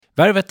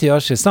Värvet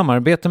görs i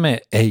samarbete med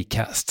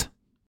Acast.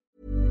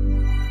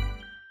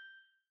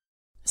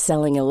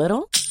 Selling a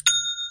little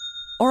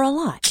or a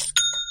lot?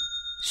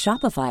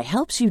 Shopify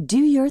helps you do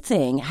your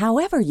thing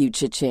however you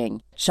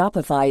cha-ching.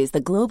 Shopify is the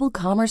global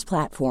commerce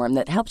platform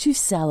that helps you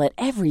sell at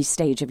every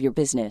stage of your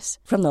business.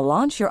 From the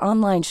launch your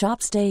online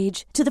shop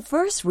stage to the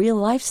first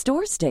real-life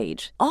store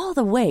stage, all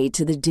the way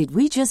to the did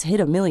we just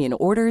hit a million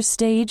orders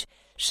stage.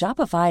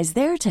 Shopify is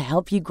there to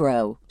help you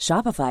grow.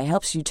 Shopify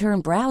helps you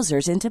turn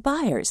browsers into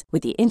buyers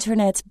with the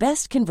internet's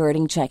best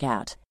converting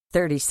checkout.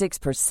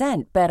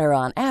 36% better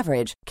on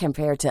average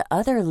compared to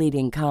other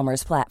leading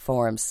commerce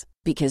platforms.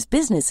 Because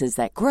businesses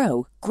that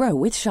grow, grow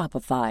with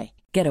Shopify.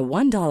 Get a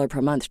 $1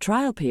 per month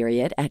trial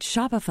period at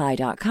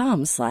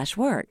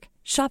shopify.com/work.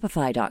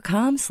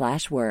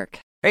 Shopify.com/work.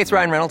 Hey, it's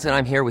Ryan Reynolds, and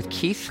I'm here with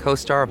Keith,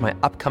 co-star of my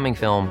upcoming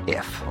film,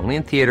 If, only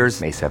in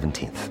theaters May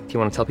 17th. Do you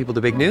want to tell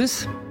people the big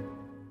news?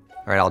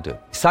 All right, I'll do it.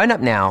 Sign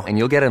up now and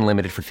you'll get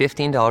unlimited for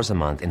 $15 a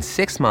month and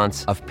 6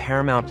 months of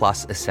Paramount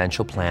Plus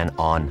Essential Plan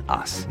on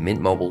us.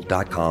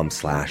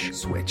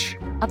 MintMobile.com/switch.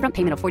 Upfront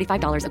payment of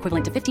 $45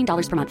 equivalent to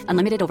 $15 per month.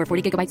 Unlimited over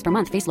 40 gigabytes per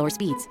month. Face lower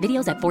speeds.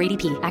 Videos at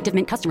 480p. Active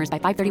Mint customers by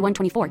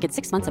 531.24 get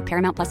 6 months of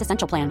Paramount Plus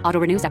Essential Plan. Auto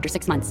renews after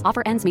 6 months.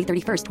 Offer ends May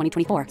 31st,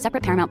 2024.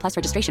 Separate Paramount Plus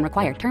registration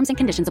required. Terms and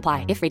conditions apply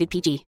if rated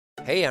PG.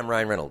 Hey, I'm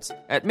Ryan Reynolds.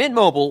 At Mint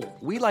Mobile,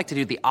 we like to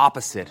do the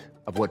opposite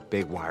of what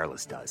Big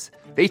Wireless does.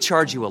 They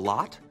charge you a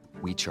lot.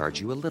 We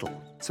charge you a little.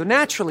 So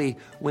naturally,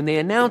 when they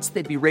announced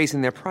they'd be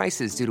raising their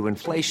prices due to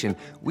inflation,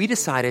 we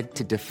decided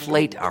to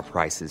deflate our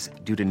prices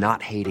due to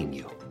not hating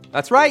you.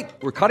 That's right.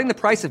 We're cutting the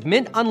price of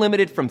Mint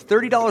Unlimited from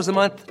 $30 a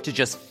month to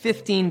just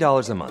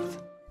 $15 a month.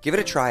 Give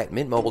it a try at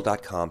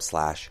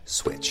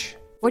mintmobile.com/switch.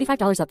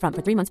 $45 upfront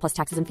for 3 months plus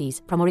taxes and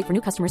fees. Promo rate for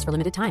new customers for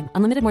limited time.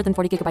 Unlimited more than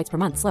 40 gigabytes per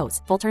month.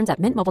 Slows full terms at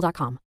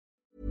mintmobile.com.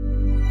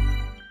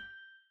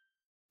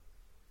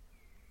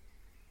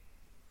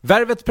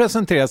 Värvet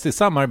presenteras i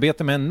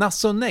samarbete med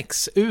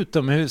Nasonex,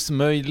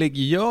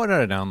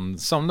 utomhusmöjliggöraren,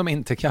 som de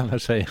inte kallar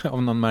sig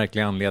av någon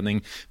märklig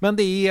anledning. Men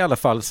det är i alla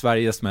fall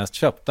Sveriges mest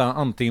köpta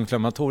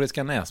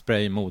antiinflammatoriska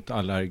nässpray mot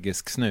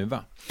allergisk snuva.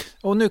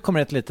 Och nu kommer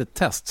ett litet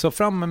test, så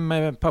fram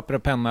med papper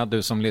och penna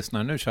du som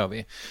lyssnar, nu kör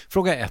vi.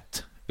 Fråga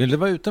 1. Vill du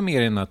vara ute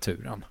mer i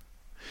naturen?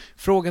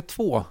 Fråga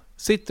 2.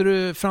 Sitter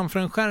du framför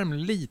en skärm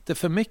lite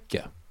för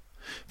mycket?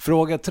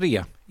 Fråga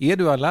 3. Är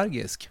du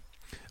allergisk?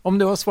 Om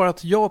du har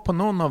svarat ja på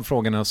någon av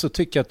frågorna så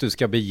tycker jag att du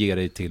ska bege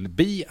dig till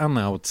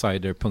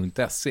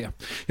beanoutsider.se.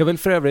 Jag vill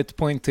för övrigt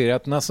poängtera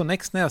att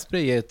Nasonex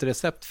nässpray är ett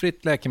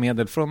receptfritt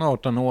läkemedel från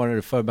 18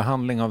 år för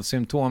behandling av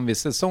symptom vid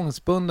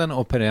säsongsbunden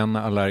och perenn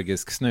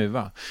allergisk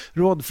snuva.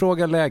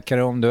 Rådfråga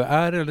läkare om du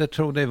är eller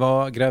tror dig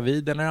vara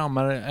gravid eller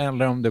ammar,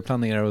 eller om du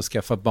planerar att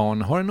skaffa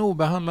barn, har en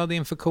obehandlad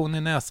infektion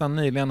i näsan,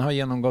 nyligen har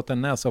genomgått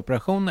en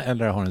näsoperation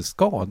eller har en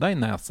skada i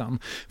näsan.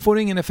 Får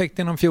ingen effekt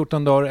inom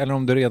 14 dagar eller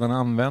om du redan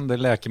använder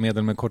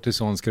läkemedel med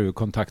kortison ska du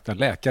kontakta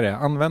läkare.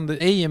 Använd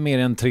ej mer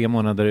än 3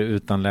 månader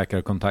utan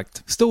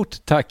läkarkontakt.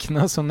 Stort tack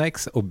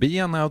Nasonex och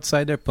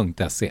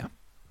beanoutsider.se.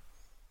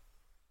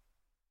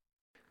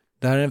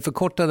 Det här är den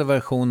förkortade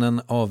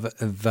versionen av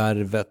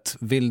Värvet.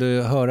 Vill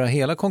du höra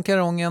hela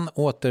konkarongen,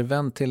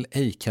 återvänd till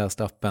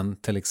Acast-appen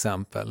till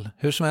exempel.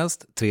 Hur som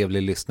helst,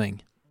 trevlig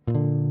lyssning.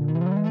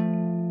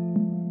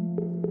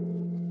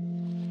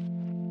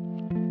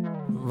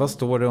 Vad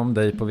står det om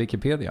dig på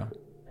Wikipedia?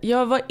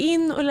 Jag var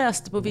in och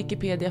läste på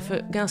Wikipedia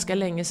för ganska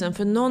länge sedan,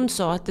 för någon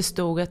sa att det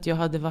stod att jag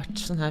hade varit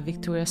sån här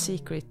Victoria's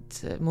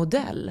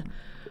Secret-modell.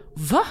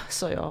 Va?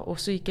 Sa jag, och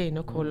så gick jag in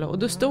och kollade och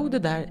då stod det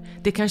där,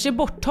 det kanske är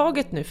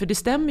borttaget nu för det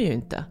stämmer ju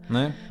inte.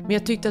 Nej. Men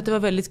jag tyckte att det var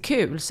väldigt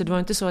kul, så det var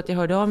inte så att jag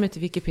hörde av mig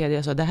till Wikipedia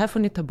och sa det här får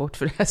ni ta bort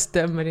för det här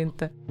stämmer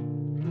inte.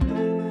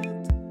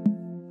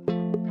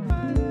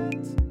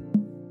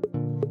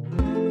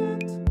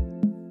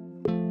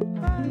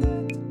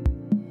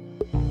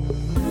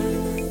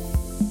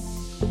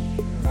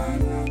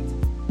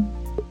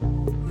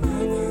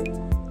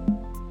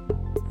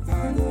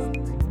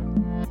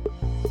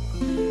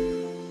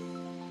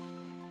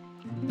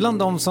 Bland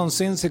de som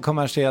syns i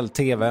kommersiell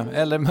tv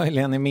eller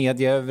möjligen i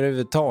media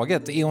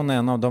överhuvudtaget är hon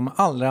en av de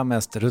allra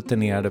mest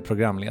rutinerade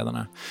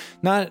programledarna.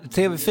 När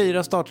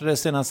TV4 startade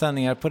sina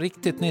sändningar på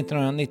riktigt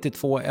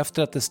 1992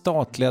 efter att det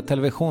statliga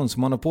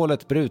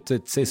televisionsmonopolet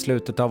brutits i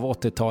slutet av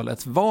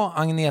 80-talet var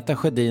Agneta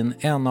Sjödin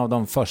en av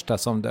de första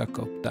som dök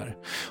upp där.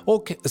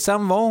 Och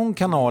sen var hon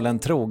kanalen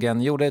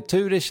trogen, gjorde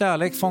Tur i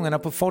kärlek, Fångarna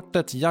på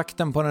fortet,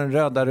 Jakten på den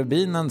röda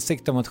rubinen,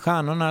 Sikta mot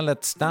stjärnorna,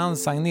 Let's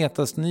Dance,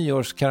 Agnetas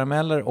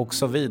nyårskarameller och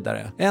så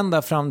vidare.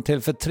 Ända fram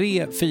till för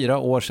 3-4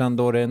 år sedan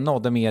då det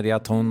nådde media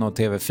att hon och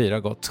TV4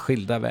 gått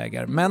skilda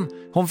vägar. Men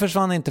hon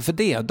försvann inte för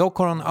det. Dock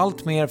har hon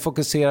allt mer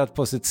fokuserat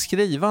på sitt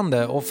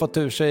skrivande och fått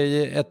ur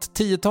sig ett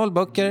 10-tal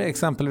böcker,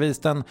 exempelvis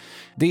den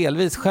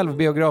delvis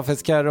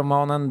självbiografiska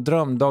romanen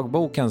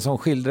Drömdagboken som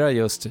skildrar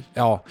just,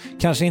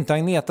 kanske inte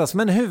Agnetas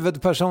men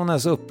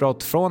huvudpersonens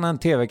uppbrott från en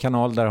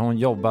tv-kanal där hon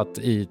jobbat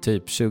i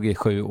typ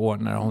 27 år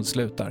när hon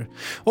slutar.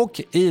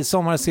 Och i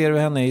sommar ser du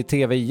henne i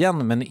tv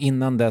igen, men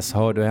innan dess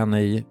hör du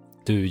henne i,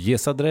 du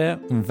gissade det,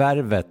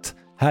 Värvet.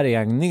 Här är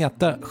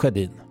Agneta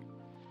Sjödin.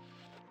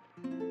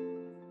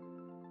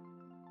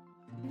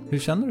 Hur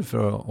känner du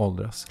för att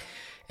åldras?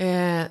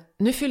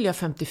 Nu fyller jag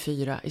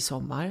 54 i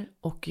sommar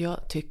och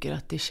jag tycker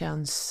att det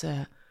känns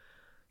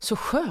så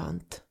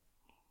skönt.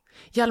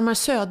 Hjalmar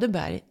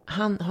Söderberg,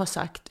 han har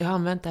sagt, jag har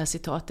använt det här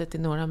citatet i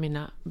några av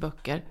mina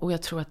böcker, och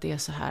jag tror att det är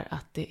så här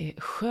att det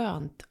är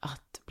skönt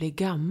att bli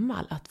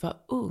gammal, att vara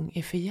ung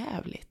är för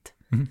jävligt,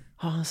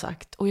 har han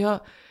sagt. Och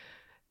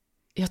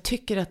jag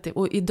tycker att det,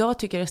 och idag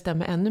tycker jag det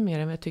stämmer ännu mer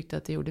än vad jag tyckte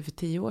att det gjorde för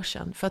 10 år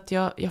sedan. För att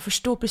jag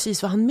förstår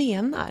precis vad han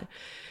menar.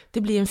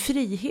 Det blir en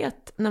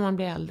frihet när man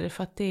blir äldre,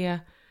 för att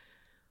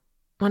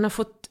man har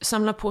fått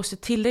samla på sig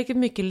tillräckligt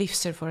mycket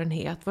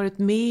livserfarenhet, varit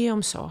med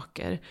om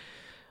saker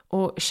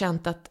och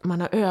känt att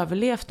man har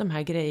överlevt de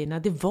här grejerna.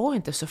 Det var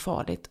inte så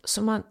farligt.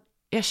 Så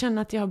jag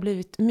känner att jag har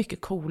blivit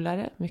mycket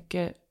coolare,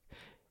 mycket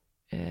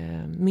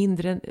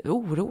mindre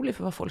orolig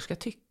för vad folk ska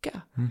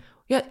tycka.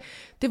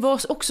 Det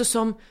var också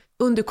som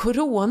under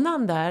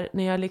coronan där,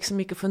 när jag liksom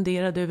gick och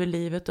funderade över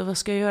livet och vad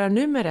ska jag göra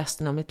nu med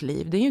resten av mitt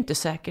liv. Det är ju inte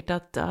säkert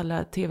att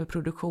alla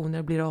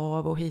tv-produktioner blir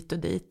av och hit och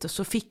dit. Och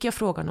så fick jag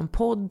frågan om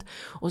podd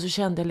och så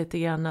kände jag lite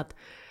grann att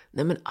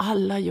nej, men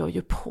alla gör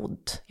ju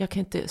podd.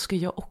 Ska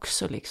jag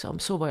också liksom?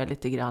 Så var jag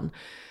lite grann.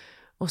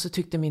 Och så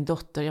tyckte min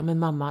dotter, ja men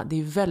mamma, det är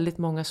ju väldigt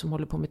många som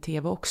håller på med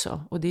tv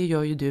också. Och det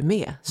gör ju du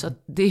med. Så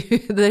att det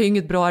är ju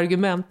inget bra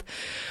argument.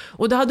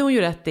 Och det hade hon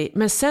ju rätt i.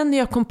 Men sen när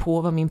jag kom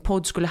på vad min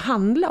podd skulle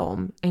handla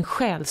om, en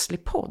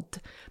själslig podd,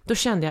 då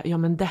kände jag, ja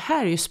men det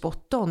här är ju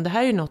spot on. Det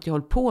här är ju något jag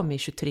hållit på med i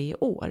 23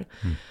 år.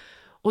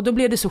 Och då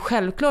blev det så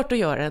självklart att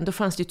göra den. Då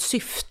fanns det ett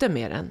syfte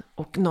med den.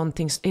 Och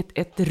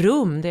ett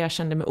rum där jag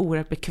kände mig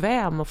oerhört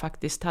bekväm och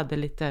faktiskt hade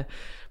lite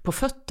på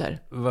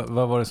fötter.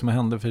 Vad var det som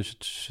hände för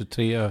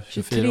 24 år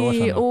sedan?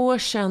 23 år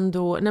sedan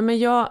då. Nej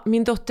men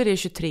min dotter är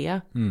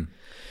 23.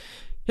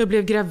 Jag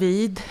blev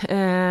gravid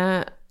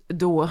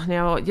då.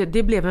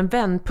 Det blev en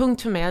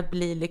vändpunkt för mig att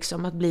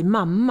bli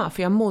mamma.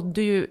 För jag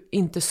mådde ju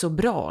inte så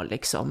bra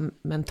liksom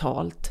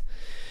mentalt.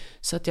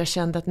 Så att jag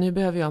kände att nu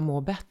behöver jag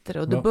må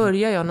bättre. Och då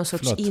började jag någon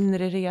sorts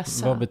inre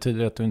resa. Vad betyder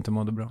det att du inte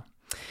mådde bra?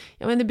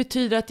 Ja, men det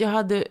betyder att jag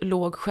hade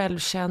låg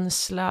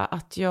självkänsla.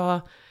 Att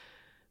jag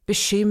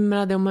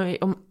bekymrade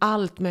om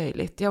allt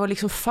möjligt. Jag var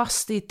liksom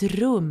fast i ett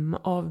rum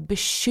av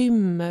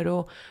bekymmer.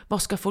 Och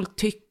vad ska folk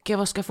tycka?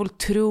 Vad ska folk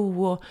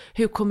tro? Och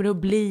hur kommer det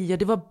att bli? Och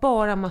det var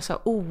bara en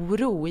massa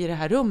oro i det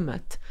här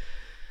rummet.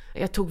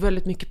 Jag tog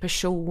väldigt mycket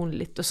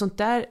personligt. Och sånt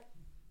där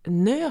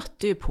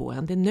nöter ju på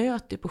en, det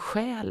nöter ju på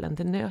själen,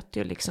 det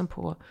nöter ju liksom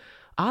på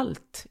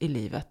allt i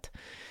livet,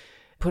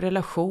 på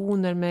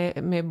relationer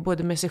med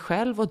både med sig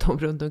själv och de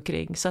runt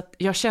omkring. Så att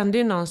jag kände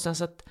ju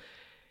någonstans att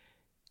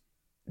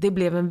det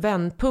blev en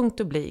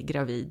vändpunkt att bli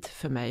gravid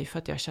för mig, för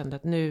att jag kände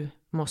att nu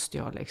måste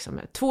jag liksom,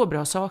 2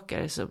 bra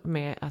saker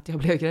med att jag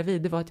blev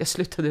gravid, det var att jag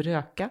slutade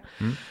röka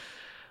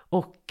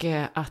och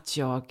att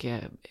jag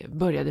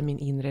började min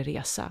inre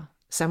resa.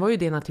 Sen var ju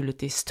det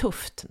naturligtvis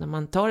tufft när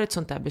man tar ett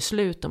sånt där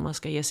beslut och man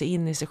ska ge sig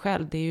in i sig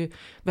själv. Det är ju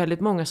väldigt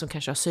många som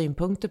kanske har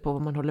synpunkter på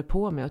vad man håller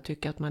på med och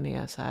tycker att man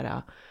är så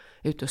här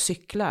ute och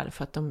cyklar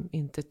för att de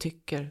inte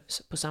tycker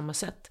på samma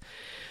sätt.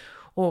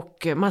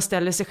 Och man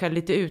ställer sig själv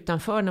lite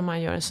utanför när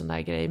man gör en sån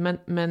där grej.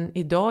 Men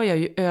idag är jag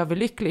ju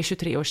överlycklig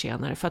 23 år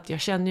senare, för att jag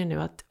känner ju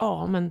nu att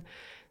men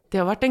det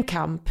har varit en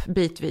kamp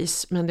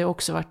bitvis, men det har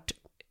också varit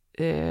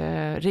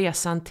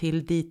resan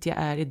till dit jag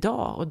är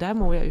idag, och där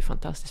mår jag ju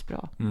fantastiskt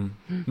bra.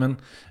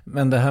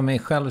 Men det här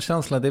med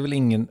självkänsla, det är väl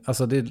ingen,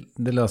 alltså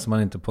det löser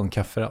man inte på en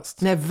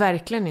kafferast? Nej,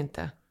 verkligen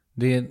inte.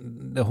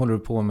 Det håller du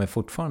på med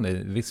fortfarande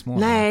i viss mån?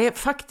 Nej,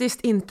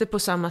 faktiskt inte på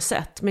samma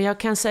sätt, men jag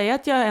kan säga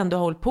att jag ändå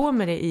har hållit på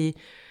med det i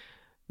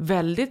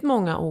väldigt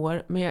många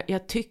år, men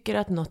jag tycker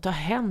att något har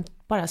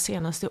hänt bara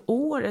senaste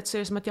året, så är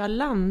det som att jag har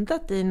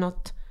landat i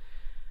något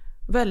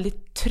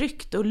väldigt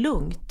tryggt och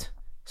lugnt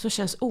som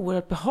känns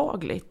oerhört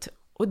behagligt.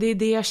 Och det är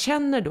det jag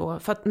känner då.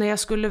 För att när jag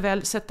skulle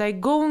väl sätta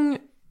igång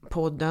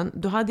podden,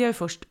 då hade jag ju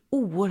först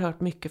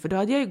oerhört mycket. För då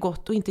hade jag ju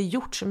gått och inte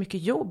gjort så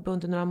mycket jobb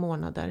under några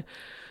månader.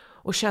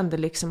 Och kände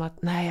liksom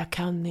att nej, jag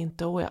kan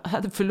inte. Och jag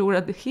hade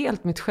förlorat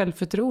helt mitt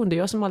självförtroende.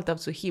 Jag som alltid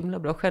haft så himla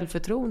bra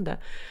självförtroende.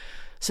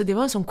 Så det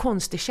var en sån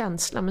konstig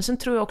känsla. Men sen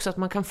tror jag också att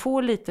man kan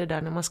få lite det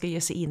där när man ska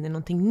ge sig in i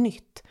någonting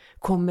nytt.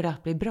 Kommer det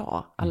att bli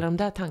bra? Alla de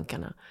där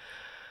tankarna.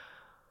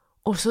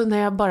 Och så när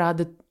jag bara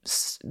hade,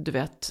 du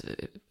vet,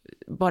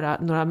 bara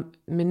några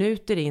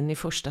minuter in i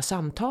första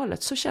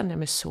samtalet, så kände jag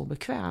mig så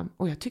bekväm.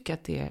 Och jag tycker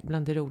att det är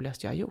bland det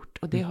roligaste jag har gjort.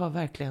 Och det har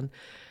verkligen,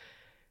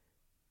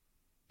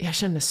 jag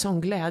känner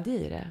sån glädje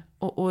i det.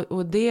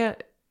 Och det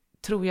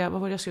tror jag,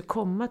 vad var det jag skulle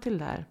komma till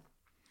där?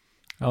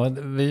 Ja,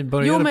 vi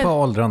började på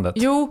åldrandet.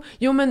 Jo,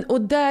 men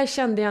och där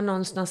kände jag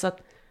någonstans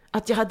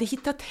att jag hade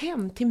hittat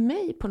hem till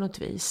mig på något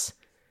vis.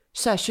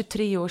 Så här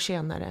 23 år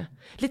senare.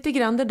 Lite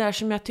grann det där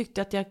som jag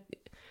tyckte att jag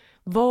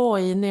var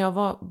i när jag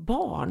var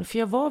barn. För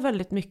jag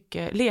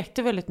var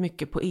lekte väldigt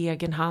mycket på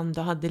egen hand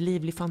och hade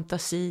livlig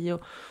fantasi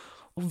och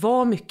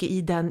var mycket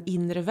i den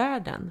inre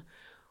världen.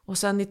 Och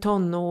sen i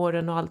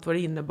tonåren och allt vad det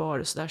innebar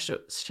och så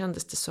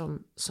kändes det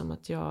som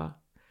att jag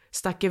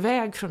stack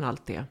iväg från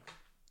allt det.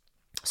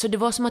 Så det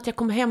var som att jag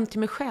kom hem till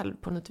mig själv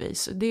på något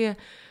vis. Och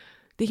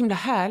det det är himla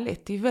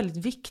härligt. Det är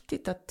väldigt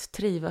viktigt att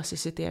trivas i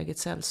sitt eget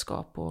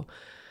sällskap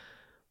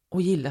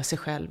och gilla sig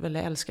själv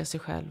eller älska sig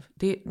själv.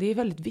 Det är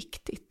väldigt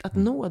viktigt att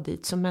nå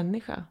dit som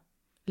människa.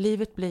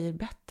 Livet blir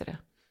bättre.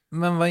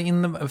 Men vad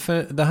innebär,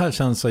 för det här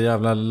känns så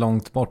jävla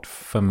långt bort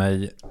för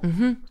mig.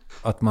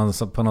 Att man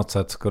så på något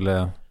sätt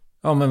skulle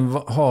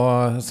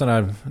ha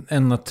sådär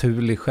en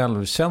naturlig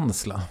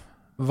självkänsla.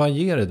 Vad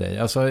ger det dig?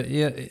 Alltså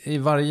i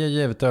varje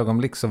givet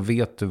ögonblick så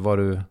vet du vad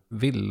du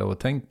vill och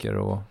tänker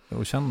och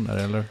känner,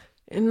 eller?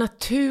 En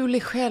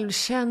naturlig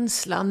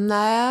självkänsla?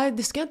 Nej,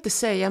 det ska jag inte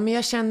säga. Men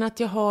jag känner att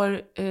jag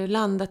har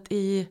landat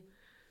i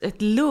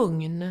ett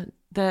lugn.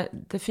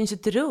 Det finns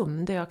ett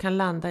rum där jag kan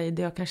landa i,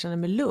 där jag kan känna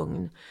mig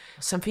lugn.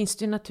 Sen finns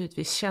det ju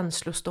naturligtvis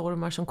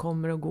känslostormar som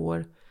kommer och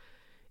går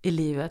i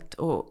livet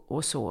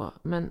och så.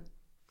 Men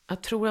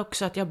jag tror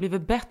också att jag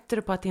blivit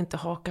bättre på att inte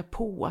haka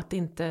på.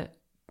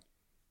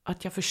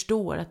 Att jag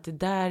förstår att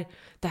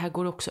det här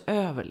går också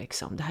över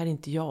liksom. Det här är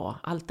inte jag.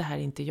 Allt det här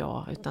är inte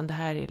jag. Utan det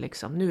här är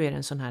liksom, nu är det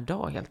en sån här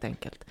dag helt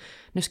enkelt.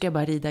 Nu ska jag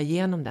bara rida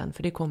igenom den.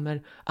 För det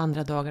kommer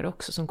andra dagar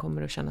också som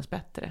kommer att kännas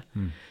bättre.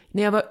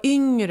 När jag var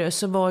yngre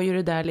så var ju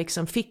det där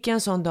liksom, fick jag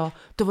en sån dag,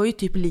 då var ju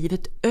typ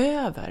livet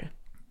över.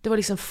 Det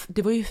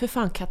var ju för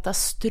fan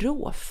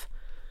katastrof.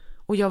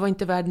 Och jag var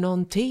inte värd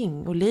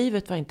någonting. Och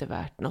livet var inte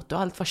värt något. Och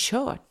allt var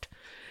kört.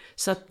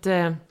 Så att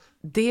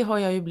det har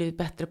jag ju blivit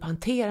bättre på att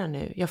hantera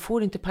nu. Jag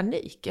får inte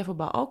panik. Jag får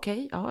bara,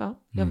 okej,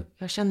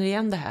 jag känner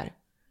igen det här.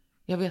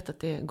 Jag vet att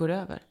det går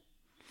över.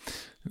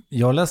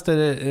 Jag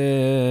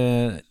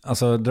läste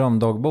alltså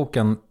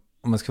Drömdagboken.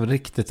 Om jag ska vara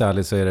riktigt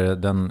ärlig så är det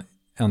den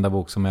enda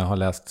bok som jag har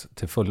läst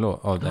till fullo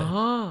av dig.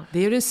 Aha, det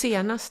är ju den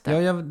senaste.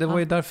 Ja, det var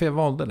ju därför jag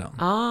valde den.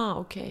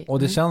 Okej. Och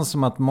det känns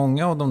som att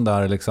många av de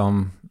där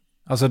liksom,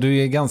 alltså du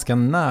är ganska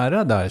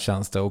nära där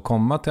känns det, att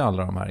komma till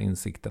alla de här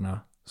insikterna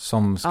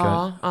som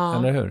ska,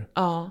 eller hur?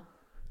 Ja.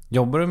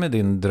 Jobbar du med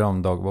din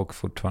drömdagbok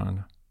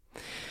fortfarande?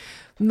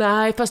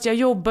 Nej, fast jag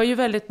jobbar ju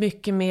väldigt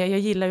mycket med, jag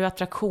gillar ju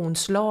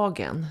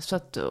attraktionslagen. Så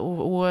att,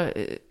 och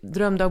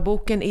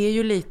drömdagboken är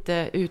ju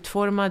lite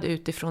utformad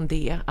utifrån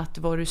det. Att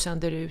vad du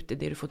sänder ut är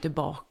det du får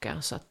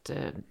tillbaka. Så att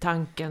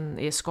tanken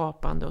är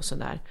skapande och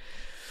sådär.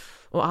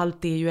 Och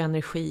allt är ju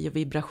energi och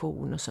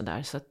vibration och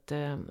sådär. Så att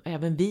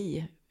även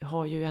vi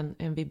har ju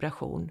en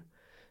vibration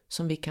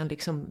som vi kan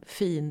liksom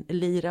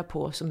finlira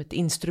på som ett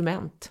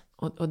instrument.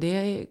 Och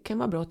det kan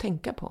vara bra att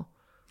tänka på.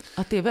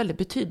 Att det är väldigt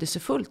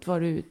betydelsefullt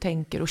vad du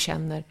tänker och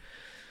känner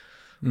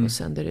och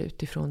sänder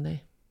ut ifrån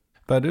dig.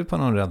 Bär du på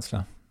någon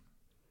rädsla?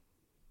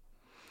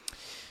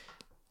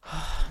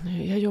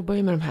 Jag jobbar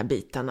ju med de här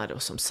bitarna då,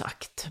 som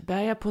sagt.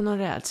 Bär jag på någon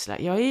rädsla?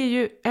 Jag är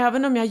ju,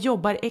 även om jag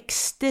jobbar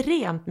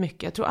extremt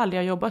mycket, jag tror aldrig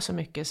jag jobbar så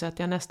mycket så att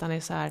jag nästan är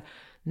så här,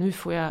 nu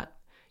får jag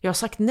har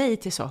sagt nej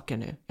till saker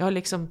nu. Jag har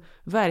liksom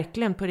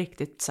verkligen på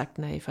riktigt sagt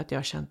nej för att jag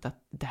har känt att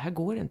det här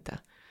går inte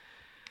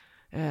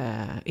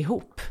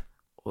ihop.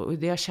 Och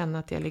det jag känner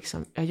att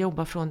jag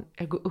jobbar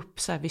jag går upp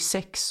så här vid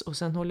 6 och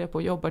sen håller jag på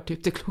och jobbar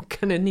typ till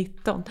klockan är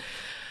 19.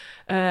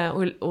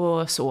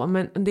 Och så.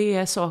 Men det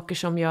är saker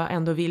som jag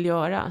ändå vill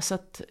göra. Så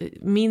att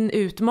min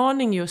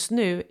utmaning just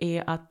nu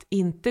är att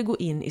inte gå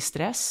in i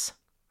stress.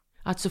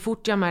 Att så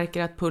fort jag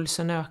märker att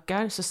pulsen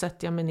ökar så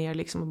sätter jag mig ner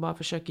liksom och bara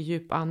försöker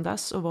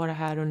djupandas och vara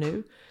här och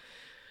nu.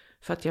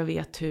 För att jag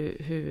vet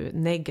hur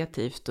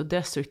negativt och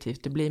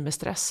destruktivt det blir med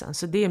stressen.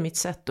 Så det är mitt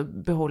sätt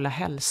att behålla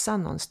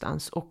hälsan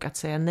någonstans. Och att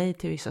säga nej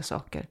till vissa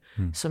saker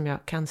som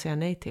jag kan säga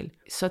nej till.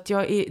 Så att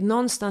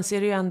någonstans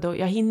är det ju ändå,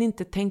 jag hinner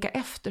inte tänka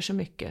efter så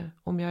mycket.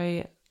 Om jag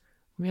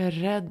är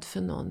rädd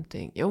för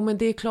någonting. Jo, men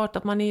det är klart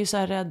att man är ju så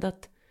här rädd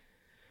att,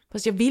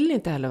 fast jag vill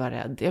inte heller vara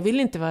rädd. Jag vill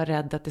inte vara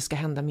rädd att det ska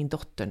hända min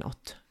dotter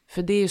något.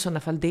 För det är ju i sådana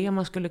fall det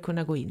man skulle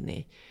kunna gå in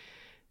i.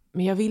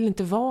 Men jag vill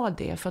inte vara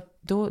det, för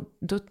att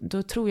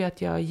då tror jag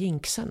att jag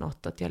jinxar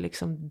något. Att jag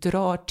liksom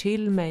drar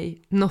till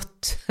mig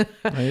något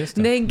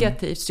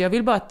negativt. Så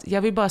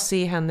jag vill bara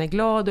se henne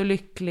glad och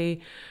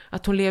lycklig.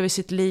 Att hon lever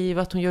sitt liv,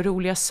 att hon gör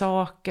roliga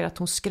saker, att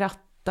hon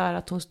skrattar,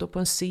 att hon står på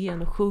en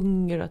scen och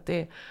sjunger. Att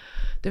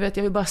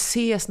jag vill bara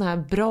se såna här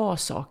bra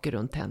saker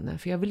runt henne.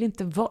 För jag vill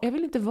inte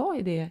vara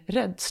i det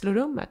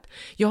rädslorummet.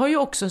 Jag har ju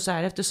också så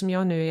här, eftersom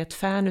jag nu är ett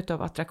fan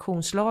utav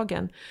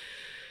attraktionslagen.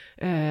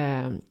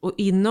 Och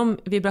inom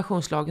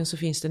vibrationslagen så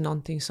finns det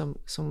någonting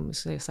som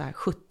säger så här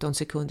 17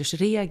 sekunders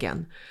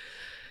regeln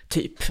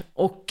typ.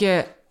 Och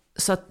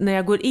så att när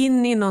jag går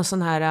in i någon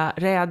sån här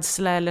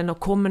rädsla eller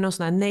kommer någon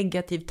sån här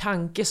negativ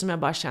tanke som jag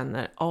bara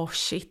känner,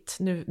 shit,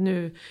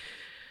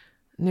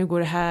 nu går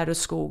det här åt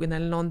skogen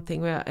eller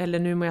någonting, eller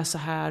nu mår jag så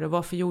här och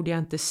varför gjorde jag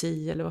inte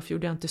si eller varför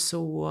gjorde jag inte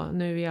så,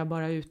 nu är jag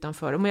bara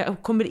utanför. Om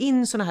jag kommer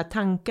in såna här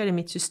tankar i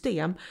mitt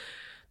system,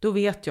 då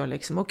vet jag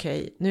liksom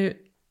okej,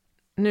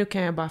 nu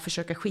kan jag bara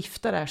försöka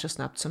skifta det här så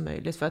snabbt som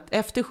möjligt. För att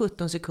efter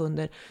 17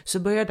 sekunder så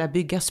börjar det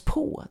byggas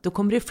på. Då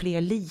kommer det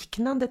fler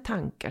liknande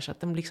tankar så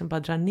att de liksom bara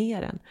drar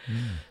ner en.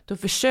 Då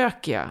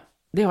försöker jag,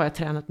 det har jag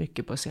tränat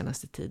mycket på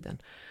senaste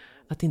tiden,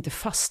 att inte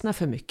fastna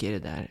för mycket i det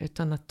där.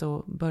 Utan att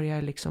då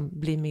börja liksom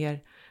bli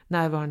mer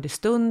närvarande i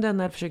stunden,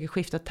 när jag försöker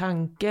skifta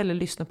tanke eller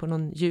lyssna på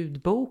någon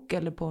ljudbok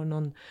eller på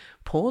någon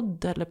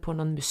podd eller på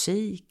någon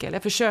musik. Eller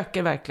jag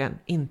försöker verkligen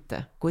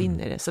inte gå in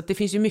i det. Så att det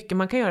finns ju mycket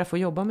man kan göra för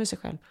att jobba med sig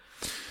själv.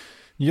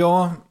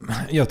 Ja,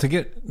 jag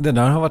tycker det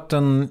där har varit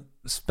en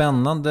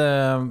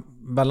spännande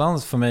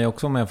balans för mig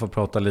också, om jag får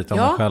prata lite om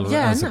mig själv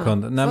gärna. En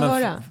sekund.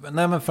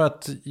 Nej men för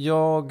att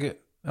jag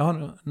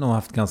har nog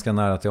haft ganska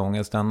nära till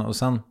ångesten, och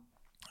sen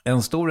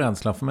en stor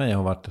rädsla för mig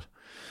har varit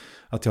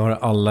att jag har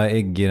alla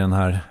ägg i den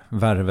här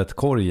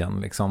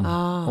värvetkorgen liksom.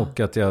 Och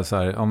att jag så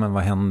här, ja men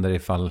vad händer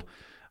ifall,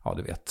 ja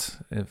du vet,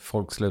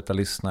 folk slutar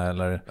lyssna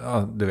eller,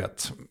 ja du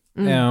vet.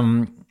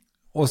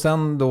 Och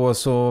sen då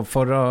så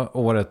förra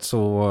året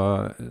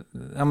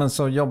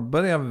så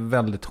jobbade jag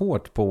väldigt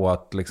hårt på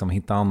att liksom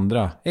hitta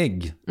andra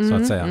ägg så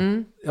att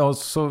säga. Ja,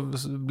 så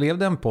blev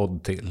det en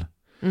podd till.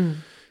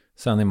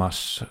 Sen i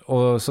mars.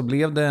 Och så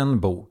blev det en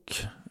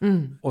bok.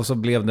 Och så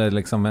blev det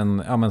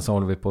liksom så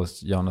håller vi på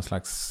att göra någon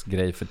slags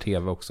grej för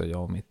tv också,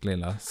 jag och mitt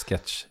lilla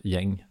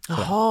sketchgäng.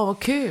 Jaha, vad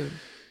kul.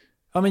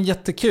 Ja men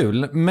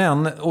jättekul.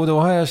 Och då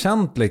har jag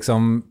känt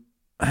liksom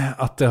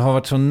att det har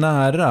varit så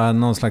nära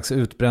någon slags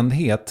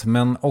utbrändhet,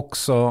 men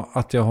också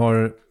att jag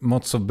har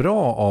mått så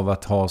bra av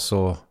att ha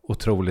så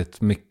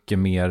otroligt mycket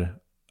mer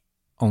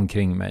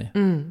omkring mig.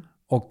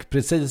 Och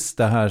precis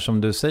det här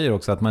som du säger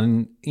också, att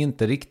man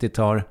inte riktigt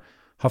har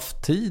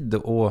haft tid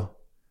och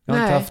jag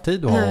har inte haft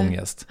tid att ha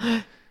ångest,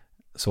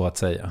 så att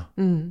säga.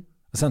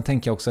 Och sen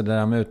tänker jag också det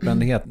där med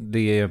utbrändhet,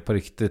 det är på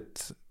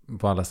riktigt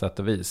på alla sätt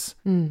och vis.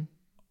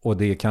 Och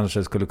det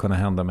kanske skulle kunna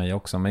hända mig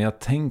också, men jag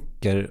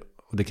tänker,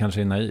 och det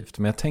kanske är naivt,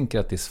 men jag tänker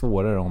att det är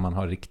svårare om man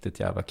har riktigt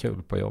jävla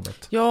kul på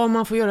jobbet. Ja,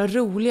 man får göra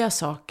roliga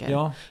saker.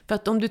 Ja. För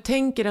att om du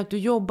tänker att du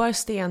jobbar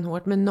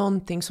stenhårt med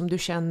någonting som du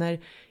känner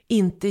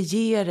inte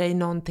ger dig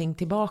någonting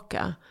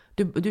tillbaka.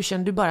 Du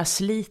känner du bara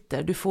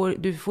sliter.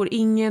 Du får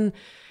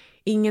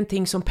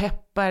ingenting som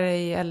peppar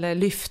dig eller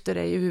lyfter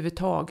dig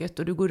överhuvudtaget.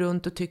 Och du går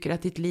runt och tycker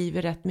att ditt liv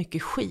är rätt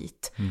mycket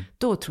skit.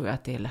 Då tror jag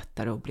att det är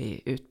lättare att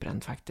bli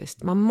utbränd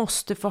faktiskt. Man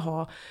måste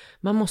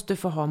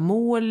få ha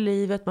mål i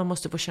livet. Man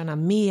måste få känna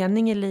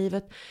mening i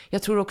livet.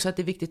 Jag tror också att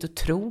det är viktigt att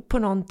tro på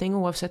någonting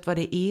oavsett vad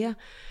det är.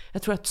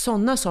 Jag tror att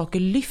sådana saker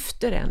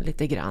lyfter en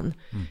lite grann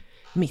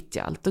mitt i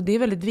allt. Och det är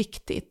väldigt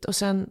viktigt. Och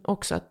sen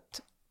också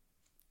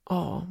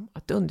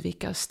att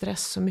undvika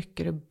stress så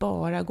mycket det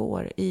bara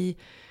går i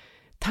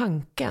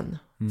tanken.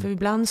 För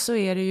ibland så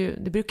är det ju,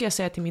 det brukar jag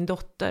säga till min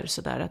dotter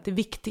sådär, att det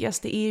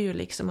viktigaste är ju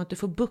liksom att du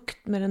får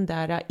bukt med den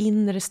där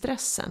inre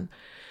stressen.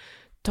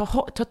 Ta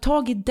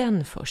tag i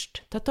den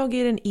först. Ta tag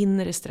i den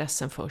inre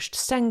stressen först.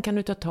 Sen kan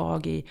du ta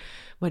tag i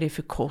vad det är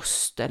för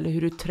kost eller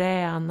hur du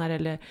tränar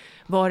eller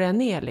vad det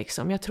än är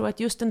liksom. Jag tror att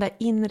just den där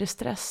inre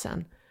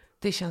stressen,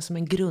 det känns som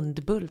en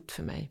grundbult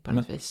för mig på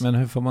något vis. Men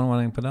hur får man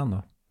ordning på den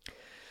då?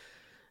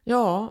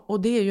 Ja,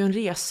 och det är ju en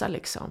resa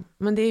liksom.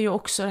 Men det är ju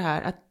också det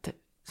här att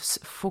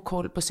få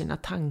koll på sina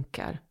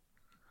tankar.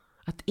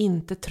 Att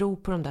inte tro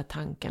på de där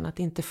tankarna. Att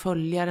inte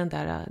följa den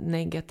där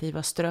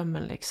negativa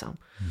strömmen liksom.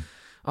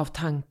 Av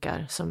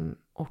tankar.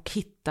 Och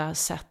hitta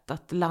sätt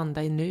att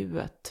landa i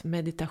nuet.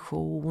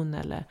 Meditation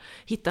eller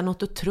hitta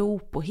något att tro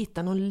på.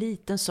 Hitta någon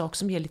liten sak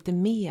som ger lite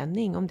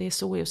mening. Om det är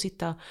så är att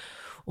sitta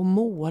och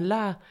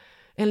måla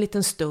en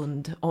liten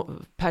stund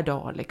per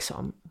dag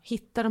liksom.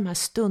 Hitta de här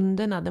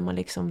stunderna där man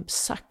liksom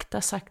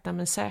sakta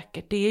men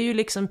säkert. Det är ju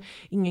liksom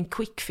ingen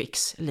quick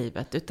fix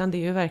livet, utan det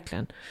är ju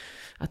verkligen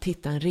att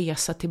hitta en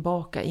resa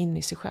tillbaka in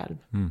i sig själv.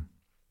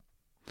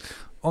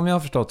 Om jag har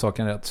förstått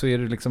saken rätt så är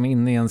du liksom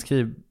inne i en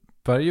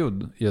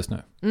skrivperiod just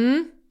nu.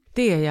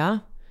 Det är jag.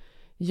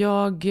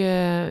 Jag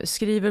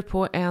skriver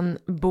på en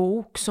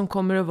bok som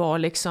kommer att vara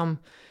liksom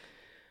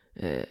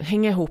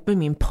hänga ihop med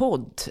min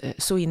podd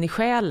så in i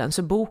själen,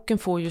 så boken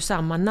får ju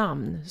samma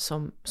namn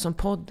som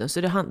podden,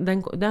 så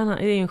den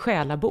är en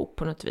själabok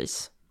på något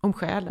vis om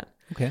själen.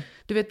 Okay.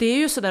 Du vet, det är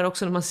ju sådär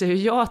också när man säger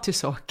ja till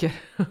saker.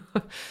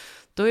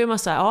 Då är man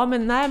så här, ja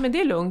men nej men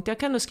det är lugnt, jag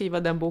kan nog skriva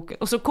den boken.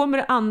 Och så kommer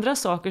det andra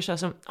saker så här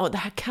som, det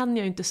här kan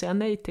jag ju inte säga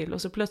nej till.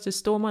 Och så plötsligt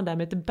står man där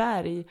med ett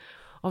berg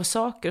av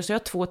saker. Så jag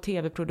har 2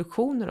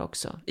 tv-produktioner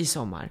också i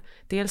sommar.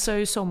 Dels har jag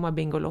ju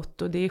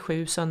sommarbingolotto, det är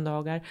 7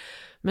 söndagar.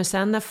 Men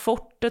sen när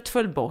fortet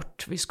föll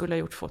bort, vi skulle ha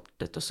gjort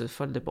fortet och så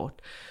föll det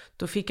bort.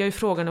 Då fick jag ju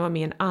frågan att vara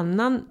med i en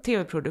annan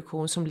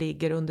tv-produktion som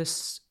ligger under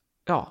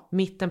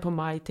mitten på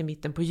maj till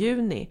mitten på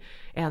juni,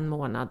 1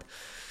 månad.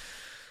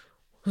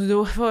 Och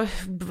då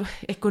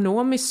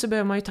ekonomiskt så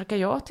behöver man ju tacka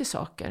ja till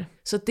saker.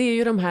 Så det är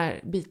ju de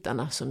här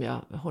bitarna som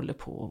jag håller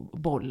på och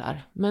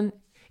bollar. Men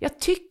jag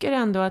tycker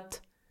ändå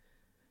att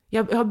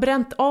jag har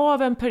bränt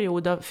av en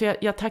period av, för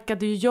jag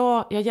tackade ju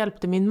ja, jag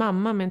hjälpte min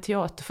mamma med en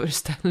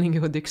teaterföreställning i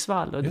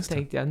Hudiksvall och då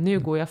tänkte jag, nu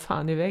går jag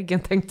fan i väggen,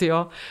 tänkte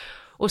jag.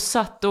 Och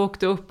satt och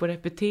åkte upp och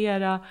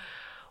repetera.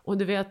 Och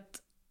du vet,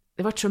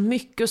 det var så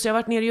mycket, och så jag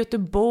har varit nere i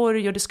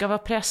Göteborg och det ska vara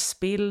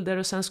pressbilder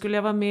och sen skulle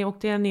jag vara med,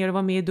 åkte jag ner och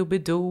var med i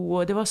Doobidoo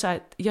och det var så här,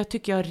 jag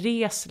tycker jag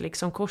res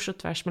liksom kors och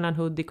tvärs mellan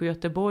Hudik och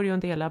Göteborg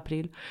under hela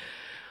april.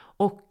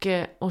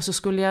 Och så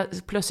skulle jag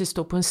plötsligt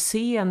stå på en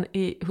scen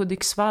i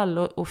Hudiksvall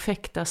och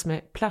fäktas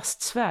med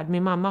plastsvärd.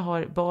 Min mamma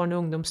har barn- och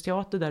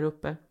ungdomsteater där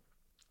uppe.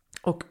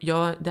 Och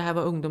det här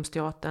var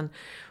ungdomsteatern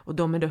och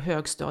de är då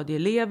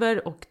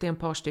högstadieelever och det är en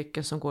par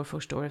stycken som går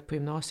första året på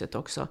gymnasiet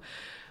också.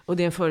 Och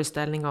det är en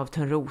föreställning av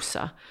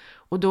Törnrosa.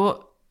 Och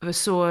då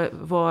så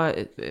var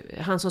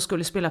han som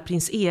skulle spela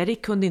prins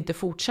Erik kunde inte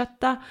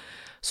fortsätta.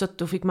 Så att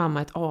då fick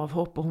mamma ett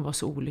avhopp och hon var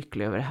så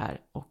olycklig över det här.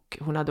 Och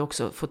hon hade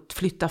också fått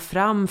flytta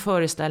fram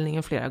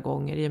föreställningen flera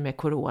gånger i och med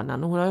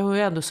coronan. Och hon har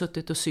ju ändå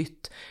suttit och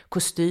sytt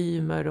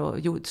kostymer och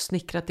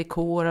snickrat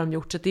dekor har de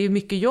gjort. Så det är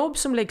mycket jobb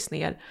som läggs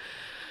ner.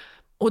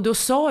 Och då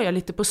sa jag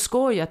lite på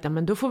skoj att ja,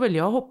 men då får väl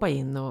jag hoppa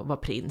in och vara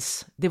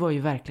prins. Det var ju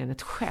verkligen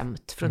ett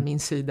skämt från min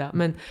sida.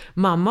 Men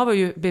mamma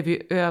blev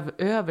ju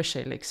över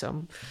sig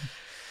liksom.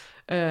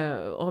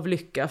 Av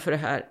lycka för det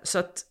här. Så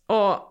att,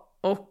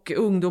 och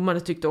ungdomarna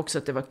tyckte också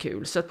att det var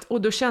kul. Så att,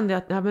 och då kände jag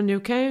att nej, men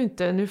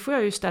nu får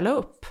jag ju ställa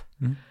upp.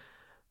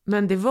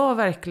 Men det var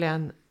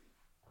verkligen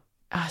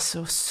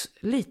alltså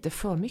lite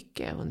för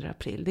mycket under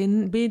april.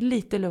 Det blir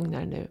lite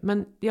lugnare nu.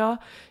 Men ja,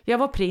 jag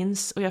var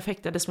prins och jag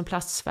fäktades med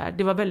plastsvärd.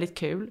 Det var väldigt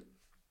kul.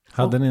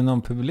 Hade ni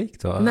någon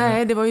publik då?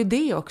 Nej, det var ju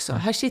det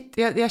också.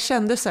 Jag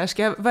kände så här,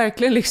 ska jag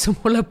verkligen liksom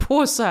hålla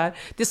på så här?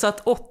 Det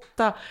satt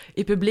 8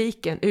 i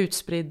publiken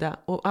utspridda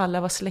och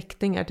alla var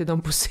släktingar till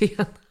dem på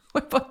scen.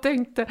 Och jag bara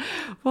tänkte,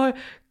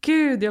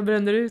 gud, jag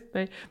bränner ut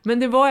mig. Men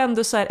det var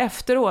ändå så här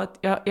efteråt,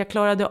 jag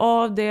klarade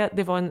av det.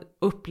 Det var en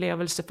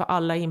upplevelse för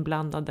alla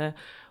inblandade.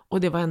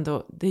 Och det var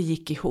ändå, det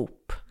gick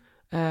ihop.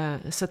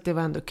 Så att det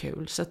var ändå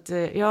kul. Så att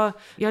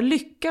jag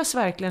lyckas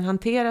verkligen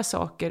hantera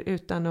saker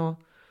utan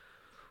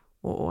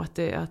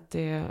att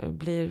det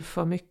blir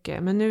för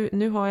mycket. Men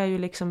nu har jag ju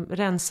liksom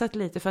rensat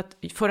lite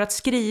för att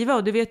skriva,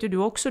 och det vet ju du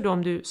också då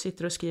om du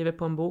sitter och skriver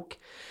på en bok.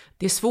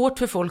 Det är svårt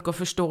för folk att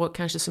förstå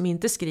kanske som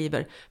inte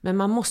skriver, men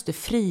man måste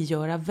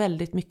frigöra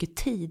väldigt mycket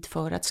tid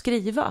för att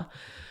skriva.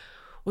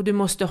 Och du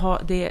måste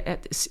ha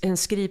en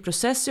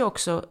skrivprocess är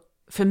också,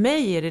 för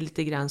mig är det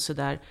lite grann så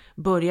där,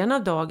 början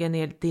av dagen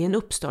det är en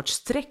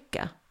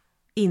uppstartsträcka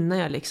innan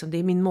jag liksom, det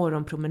är min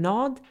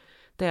morgonpromenad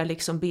där jag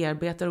liksom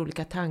bearbetar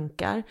olika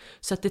tankar.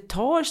 Så att det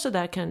tar så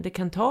där, det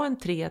kan ta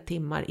 3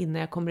 timmar innan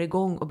jag kommer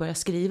igång och börjar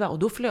skriva. Och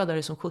då flödar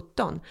det som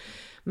 17.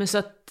 Men så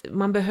att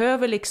man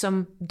behöver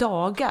liksom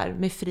dagar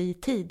med fri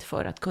tid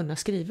för att kunna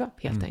skriva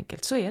helt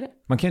enkelt. Så är det.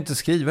 Man kan ju inte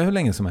skriva hur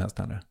länge som helst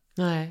heller.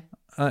 Nej.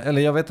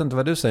 Eller jag vet inte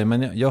vad du säger,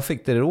 men jag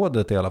fick det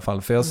rådet i alla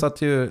fall. För jag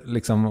satt ju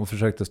liksom och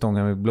försökte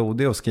stånga mig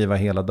blodig och skriva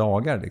hela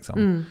dagar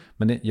liksom.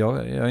 Men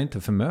jag är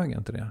inte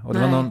förmögen till det. Och det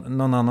var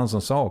någon annan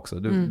som sa också,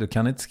 du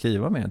kan inte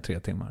skriva mer än 3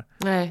 timmar.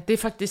 Nej, det är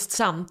faktiskt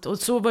sant. Och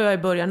så var jag i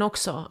början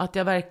också. Att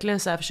jag verkligen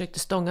så här försökte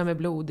stånga mig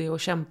blodig och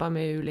kämpa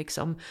mig ur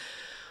liksom.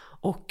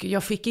 Och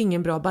jag fick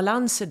ingen bra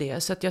balans i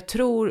det. Så att jag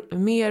tror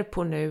mer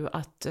på nu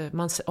att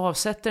man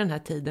avsätter den här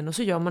tiden och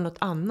så gör man något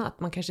annat.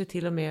 Man kanske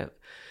till och med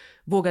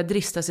våga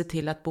drista sig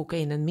till att boka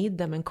in en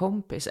middag med en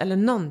kompis eller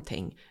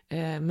någonting.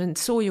 Men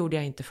så gjorde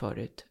jag inte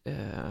förut.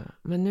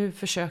 Men nu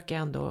försöker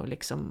jag ändå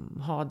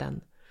liksom ha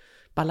den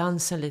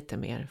balansen lite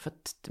mer. För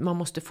att man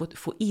måste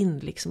få in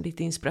liksom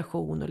lite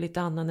inspiration och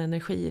lite annan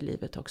energi i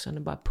livet också än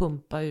att bara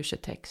pumpa ur sig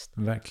text.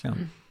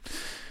 Verkligen.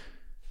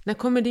 När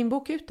kommer din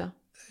bok ut då?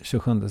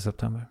 27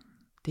 september.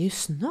 Det är ju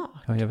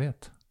snart. Ja, jag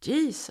vet.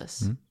 Jesus,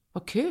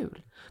 vad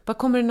kul. Vad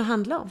kommer den att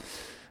handla om?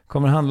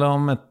 Kommer handla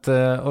om ett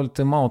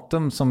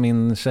ultimatum som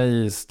min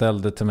tjej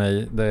ställde till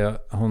mig. Där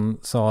hon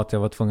sa att jag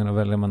var tvungen att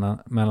välja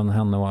mellan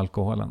henne och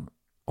alkoholen.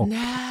 Och,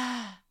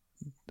 nej.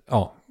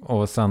 Ja,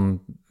 och sen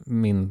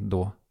min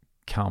då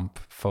kamp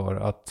för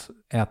att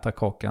äta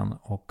kakan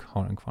och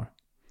ha den kvar.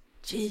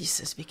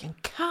 Jesus, vilken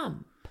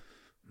kamp.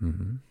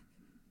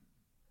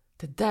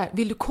 Det där.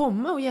 Vill du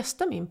komma och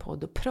gästa min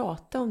podd och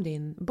prata om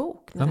din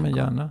bok? Ja, men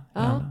gärna.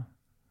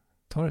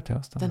 Ta det till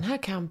hösten. Den här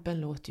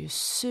kampen låter ju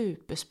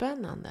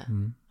superspännande.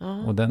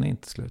 Ja. Och den är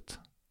inte slut.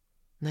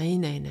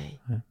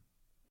 Nej.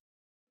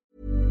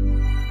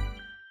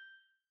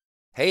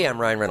 Hey, I'm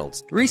Ryan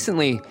Reynolds.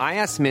 Recently, I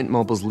asked Mint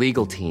Mobile's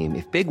legal team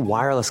if big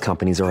wireless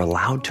companies are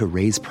allowed to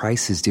raise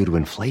prices due to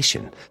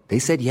inflation. They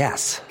said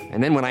yes.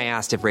 And then when I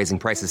asked if raising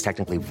prices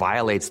technically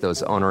violates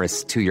those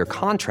onerous 2-year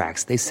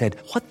contracts, they said,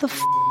 "What the f***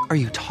 are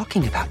you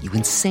talking about, you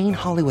insane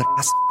Hollywood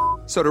ass?"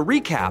 So to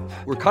recap,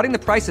 we're cutting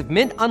the price of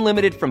Mint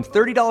Unlimited from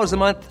 $30 a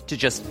month to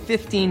just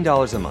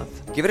 $15 a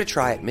month. Give it a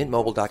try at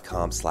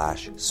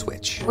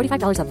mintmobile.com/switch.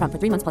 $45 up front for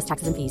 3 months plus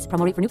taxes and fees.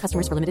 Promo rate for new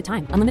customers for limited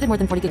time. Unlimited more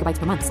than 40 gigabytes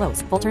per month.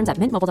 Slows full terms at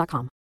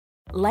mintmobile.com.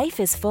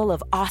 Life is full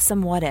of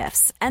awesome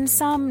what-ifs, and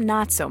some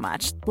not so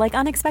much, like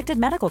unexpected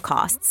medical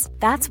costs.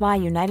 That's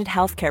why United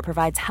Healthcare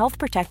provides Health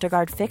Protector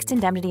Guard fixed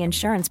indemnity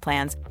insurance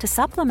plans to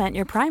supplement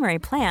your primary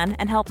plan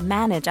and help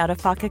manage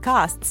out-of-pocket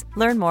costs.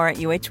 Learn more at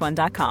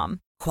uh1.com.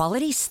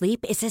 Quality sleep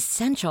is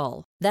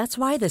essential. That's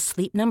why the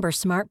Sleep Number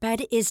Smart Bed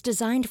is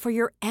designed for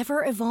your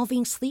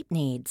ever-evolving sleep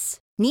needs.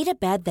 Need a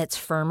bed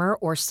that's firmer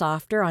or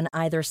softer on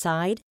either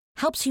side?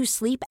 Helps you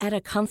sleep at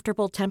a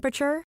comfortable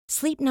temperature?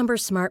 Sleep Number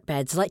Smart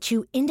Beds let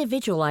you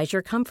individualize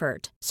your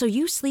comfort so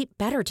you sleep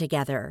better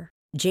together.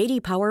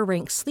 JD Power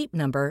ranks Sleep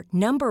Number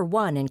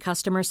number 1 in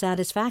customer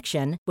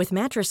satisfaction with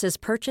mattresses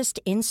purchased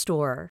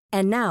in-store.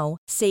 And now,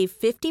 save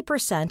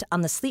 50%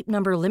 on the Sleep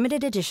Number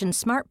Limited Edition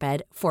Smart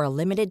Bed for a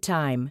limited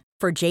time.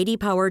 For JD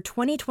Power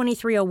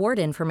 2023 award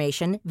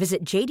information,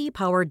 visit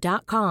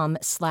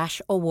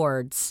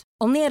jdpower.com/awards.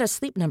 Only at a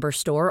Sleep Number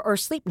store or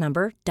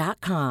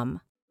sleepnumber.com.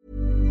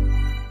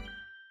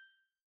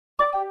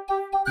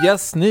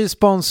 Yes, ny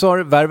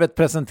sponsor. Värvet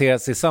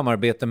presenteras i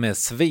samarbete med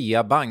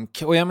Svea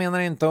Bank. Och jag menar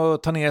inte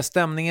att ta ner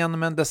stämningen,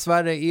 men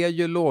dessvärre är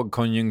ju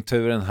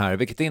lågkonjunkturen här,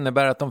 vilket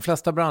innebär att de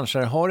flesta branscher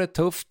har det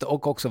tufft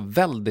och också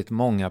väldigt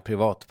många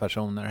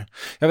privatpersoner.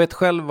 Jag vet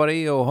själv vad det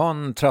är att ha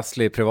en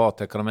trasslig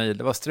privatekonomi.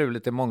 Det var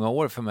struligt i många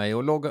år för mig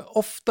och låg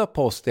ofta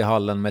post i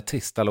hallen med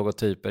trista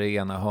logotyper i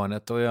ena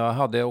hörnet. Och jag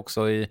hade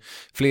också i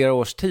flera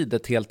års tid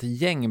ett helt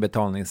gäng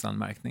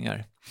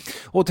betalningsanmärkningar.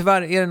 Och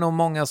tyvärr är det nog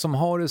många som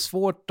har det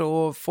svårt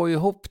att få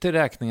ihop till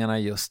räkningarna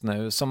just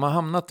nu, som har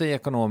hamnat i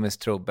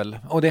ekonomiskt trubbel.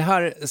 Och det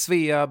här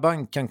Svea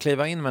Bank kan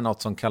kliva in med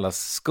något som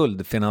kallas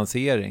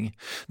skuldfinansiering.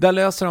 Där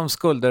löser de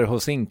skulder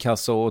hos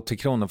inkasso och till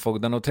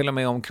Kronofogden, och till och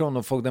med om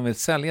Kronofogden vill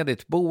sälja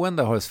ditt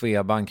boende har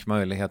Svea Bank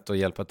möjlighet att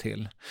hjälpa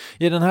till.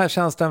 I den här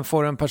tjänsten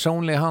får en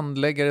personlig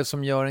handläggare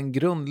som gör en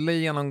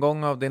grundlig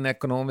genomgång av din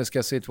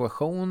ekonomiska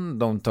situation.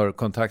 De tar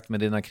kontakt med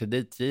dina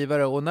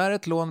kreditgivare och när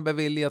ett lån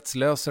beviljats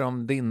löser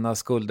de dina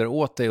skulder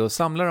åt dig och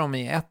samlar dem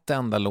i ett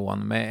enda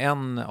lån med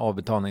en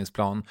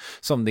avbetalningsplan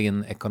som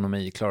din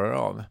ekonomi klarar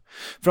av.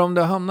 För om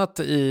du har hamnat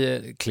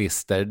i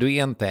klister, du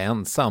är inte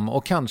ensam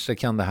och kanske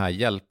kan det här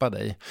hjälpa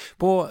dig.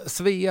 På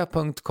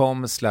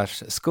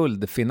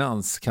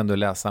svea.com/skuldfinans kan du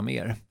läsa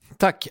mer.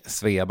 Tack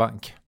Svea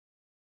Bank.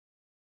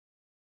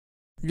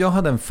 Jag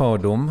hade en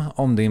fördom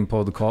om din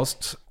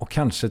podcast och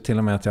kanske till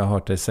och med att jag har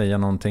hört dig säga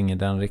någonting i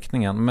den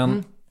riktningen.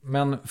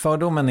 Men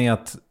fördomen är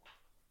att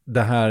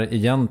det här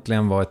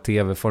egentligen var ett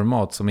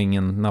tv-format som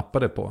ingen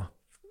nappade på.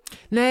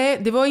 Nej,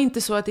 det var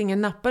inte så att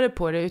ingen nappade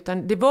på det,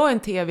 utan det var en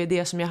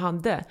tv-idé som jag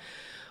hade.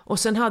 Och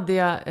sen hade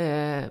jag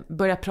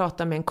börjat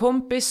prata med en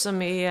kompis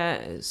som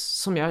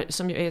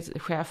är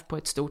chef på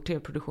ett stort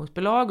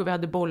tv-produktionsbolag, och vi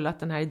hade bollat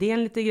den här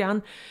idén lite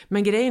grann.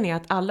 Men grejen är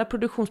att alla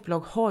produktionsbolag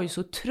har ju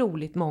så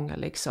otroligt många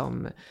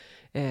liksom,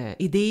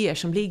 idéer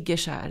som ligger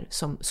så här,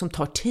 som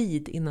tar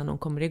tid innan de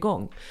kommer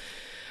igång.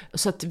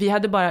 Så att jag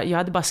hade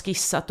bara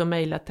skissat och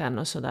mejlat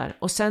henne och sådär.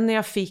 Och sen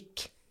när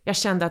jag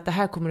kände att det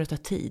här kommer att ta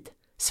tid.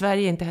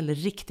 Sverige är inte heller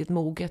riktigt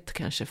moget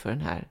kanske för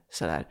den här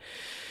sådär.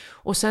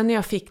 Och sen när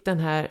jag fick den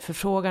här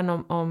förfrågan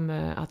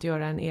om att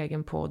göra en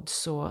egen podd,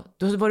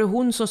 då var det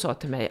hon som sa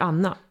till mig,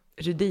 Anna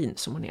Rudin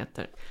som hon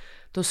heter.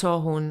 Då sa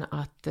hon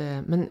att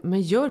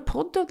men gör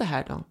podd av det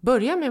här då.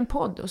 Börja med en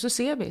podd och så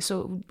ser vi,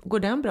 så går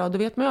den bra. Då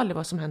vet man ju aldrig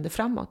vad som händer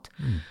framåt.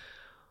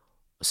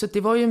 Så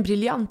det var ju en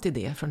briljant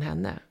idé från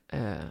henne.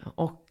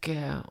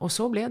 Och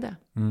så blev det.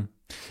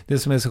 Det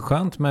som är så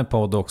skönt med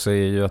podd också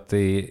är ju att det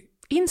är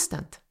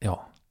instant.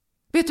 Ja.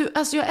 Vet du,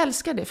 alltså jag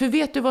älskar det. För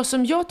vet du vad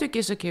som jag tycker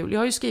är så kul? Jag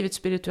har ju skrivit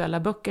spirituella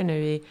böcker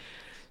nu i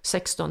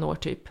 16 år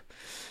typ.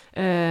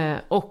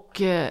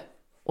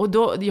 Och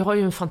då, jag har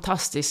ju en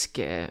fantastisk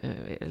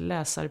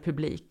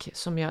läsarpublik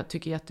som jag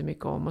tycker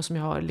jättemycket om och som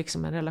jag har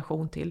liksom en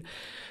relation till.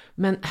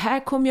 Men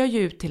här kommer jag ju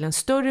ut till en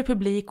större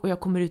publik och jag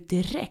kommer ut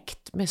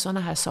direkt med sådana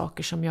här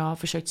saker som jag har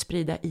försökt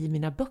sprida i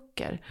mina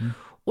böcker.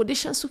 Och det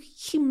känns så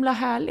himla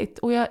härligt.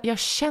 Och jag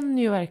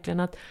känner ju verkligen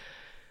att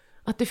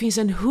det finns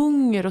en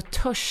hunger och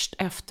törst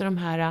efter de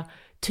här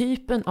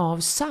typen av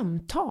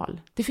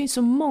samtal. Det finns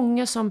så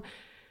många som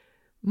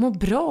mår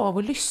bra av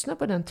att lyssna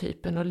på den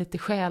typen och lite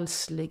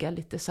själsliga,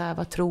 lite så här,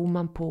 vad tror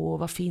man på,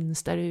 vad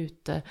finns där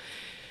ute.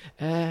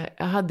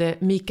 Jag hade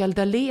Mikael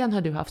Dahlén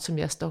har du haft som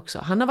gäst också.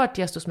 Han har varit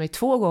gäst hos mig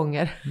 2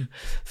 gånger.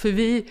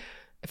 För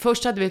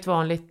först hade vi ett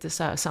vanligt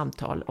så här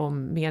samtal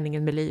om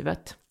meningen med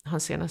livet,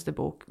 hans senaste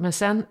bok. Men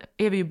sen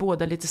är vi ju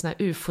båda lite såna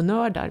här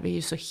ufo-nördar. Vi är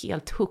ju så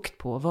helt hooked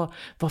på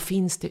vad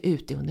finns det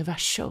ute i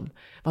universum?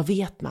 Vad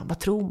vet man? Vad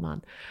tror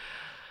man?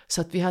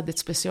 Så att vi hade ett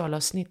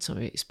specialavsnitt som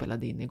vi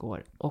spelade in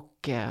igår.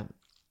 Och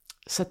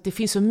så att det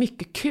finns så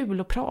mycket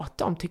kul att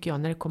prata om tycker jag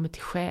när det kommer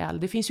till själ.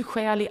 Det finns ju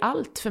själ i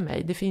allt för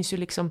mig. Det finns ju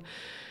liksom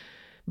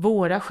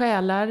våra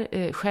själar,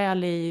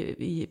 själ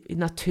i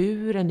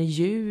naturen, i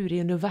djur,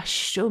 i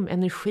universum,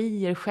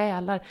 energier,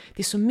 själar.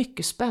 Det är så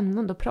mycket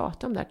spännande att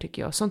prata om där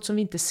tycker jag. Sånt som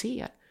vi inte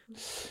ser.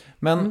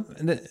 Men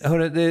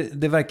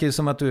det verkar ju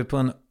som att du är på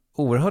en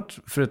oerhört,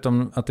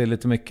 förutom att det är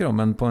lite mycket då,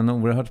 men på en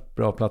oerhört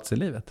bra plats i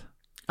livet.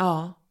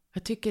 Ja,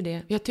 jag tycker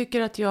det. Jag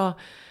tycker att jag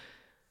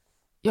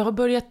har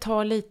börjat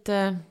ta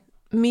lite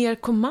mer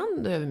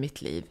kommando över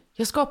mitt liv.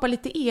 Jag skapar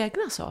lite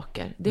egna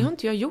saker. Det har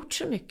inte jag gjort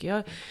så mycket. Jag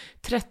har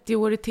 30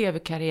 år i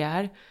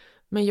tv-karriär.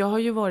 Men jag har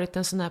ju varit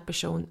en sån här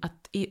person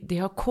att det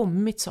har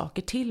kommit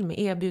saker till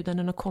mig.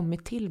 Erbjudanden har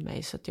kommit till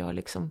mig. Så att jag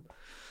liksom...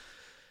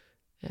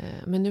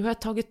 Men nu har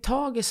jag tagit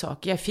tag i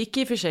saker. Jag fick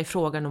i och för sig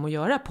frågan om att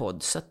göra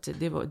podd. Så att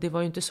det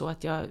var ju inte så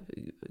att jag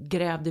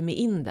grävde mig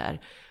in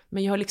där.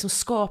 Men jag har liksom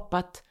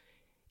skapat...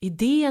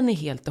 Idén är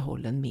helt och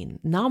hållet min.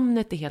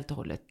 Namnet är helt och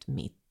hållet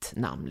mitt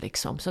namn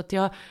liksom. Så att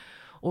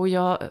Och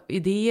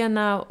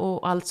idéerna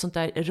och allt sånt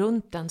där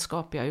runt den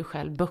skapar jag ju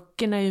själv.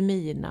 Böckerna är ju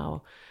mina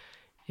och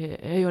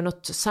jag gör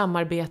något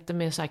samarbete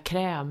med så här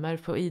krämer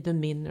på Eden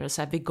Minner och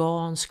så här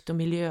veganskt och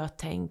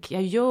miljötänk.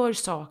 Jag gör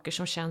saker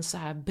som känns så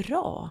här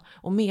bra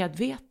och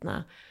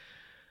medvetna.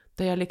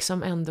 Där jag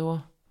liksom ändå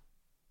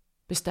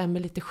bestämmer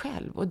lite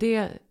själv. Och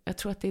jag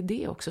tror att det är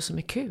det också som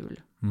är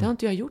kul. Det har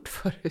inte jag gjort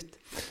förut.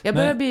 Jag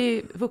börjar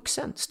bli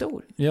vuxen,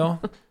 stor. Ja,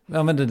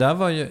 men det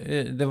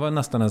där var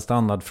nästan en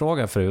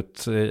standardfråga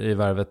förut i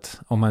Värvet.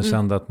 Om man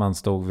kände att man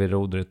stod vid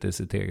rodret i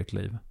sitt eget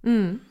liv.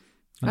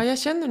 Ja, jag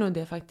känner nog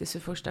det faktiskt för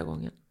första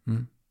gången.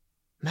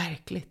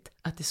 Märkligt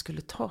att det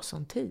skulle ta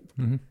sån tid.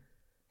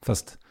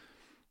 Fast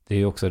det är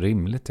ju också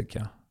rimligt tycker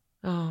jag.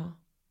 Ja.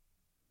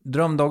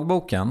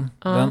 Drömdagboken,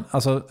 den,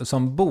 alltså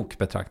som bok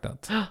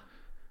betraktat,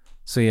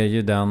 så är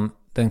ju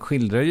den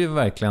skildrar ju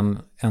verkligen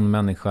en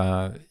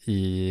människa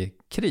i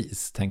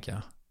kris, tänker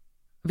jag.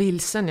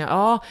 Vilsen, ja.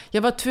 Ja,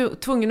 jag var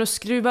tvungen att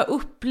skruva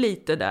upp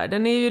lite där.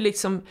 Den är ju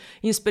liksom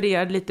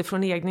inspirerad lite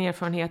från egna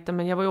erfarenheter,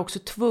 men jag var ju också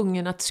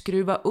tvungen att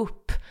skruva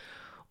upp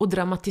och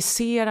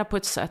dramatisera på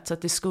ett sätt så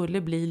att det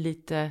skulle bli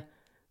lite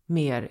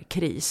mer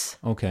kris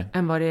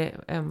än vad det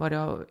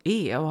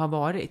är och har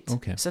varit.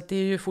 Så att det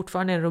är ju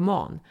fortfarande en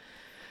roman.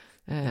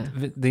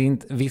 Det är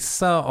inte,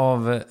 vissa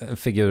av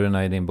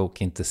figurerna i din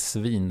bok är inte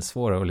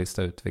svinsvåra att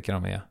lista ut vilka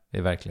de är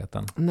i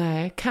verkligheten.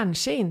 Nej,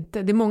 kanske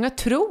inte. Det är många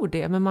tror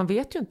det, men man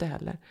vet ju inte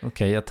heller.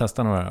 Okej, jag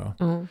testar några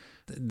då.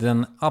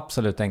 Den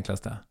absolut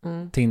enklaste.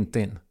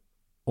 Tintin.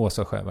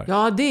 Åsa Sjöberg.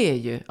 Ja, det är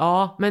ju.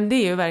 Ja, men det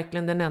är ju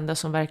verkligen den enda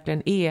som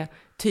verkligen är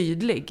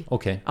tydlig.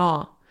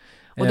 Ja.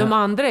 Och de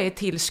andra är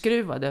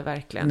tillskruvade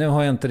verkligen. Nu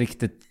har jag inte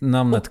riktigt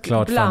namnet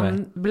klart för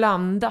mig.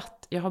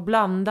 Blandat. Jag har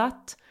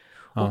blandat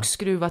och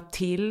skruvat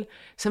till.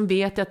 Sen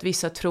vet jag att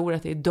vissa tror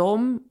att det är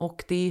dem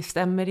och det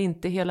stämmer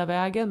inte hela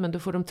vägen, men då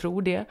får de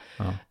tro det.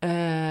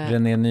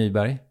 René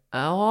Nyberg.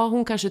 Ja,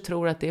 hon kanske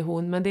tror att det är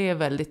hon, men det är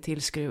väldigt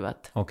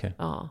tillskruvat.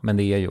 Ja. Men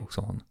det är ju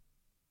också hon.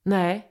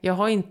 Nej, jag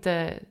har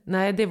inte.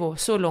 Nej, det var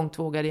så långt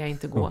vågade jag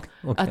inte gå.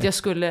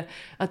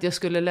 Att jag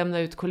skulle lämna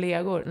ut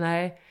kollegor.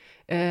 Nej.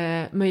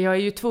 Men jag är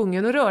ju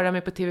tvungen att röra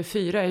mig på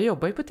TV4. Jag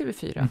jobbar ju på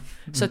TV4.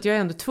 Så att jag är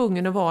ändå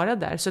tvungen att vara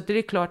där. Så att det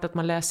är klart att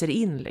man läser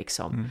in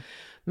liksom.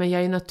 Men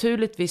jag är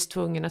naturligtvis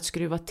tvungen att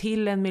skruva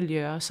till en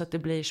miljö så att det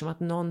blir som att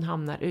någon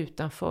hamnar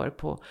utanför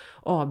på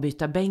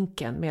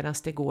avbytarbänken medan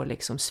det går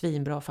liksom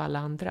svinbra för alla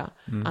andra.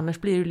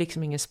 Annars blir det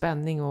liksom ingen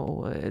spänning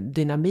och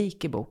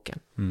dynamik i boken.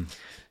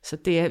 Så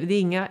att det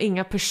är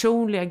inga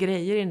personliga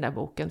grejer i den där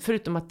boken,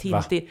 förutom att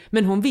Tintin,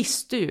 men hon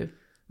visste ju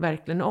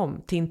verkligen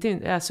om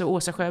Tintin, alltså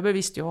Åsa Sjöberg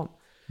visste ju om.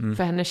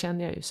 För henne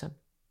kände jag ju sen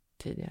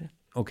tidigare.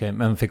 Okej,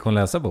 men fick hon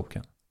läsa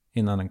boken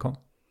innan den kom?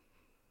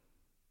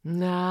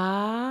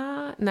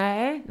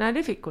 Nej,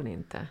 det fick hon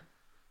inte.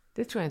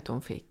 Det tror jag inte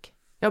hon fick.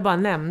 Jag bara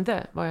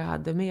nämnde vad jag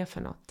hade med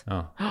för något.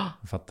 Ja,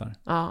 jag fattar.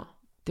 Ja,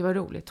 det var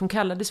roligt. Hon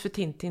kallades för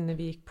Tintin när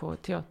vi gick på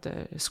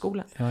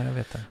teaterskolan. Ja, jag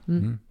vet det.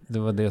 Det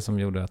var det som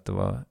gjorde att det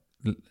var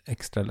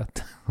extra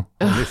lätt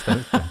att lista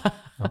ut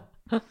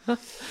det.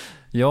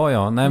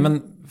 Ja. Nej,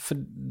 men för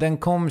den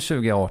kom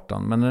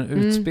 2018, men den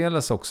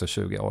utspelas också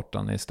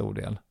 2018 i stor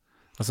del.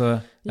 Alltså,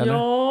 eller?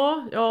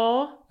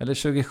 Ja. Eller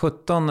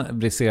 2017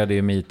 briserade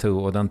ju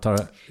MeToo och den tar...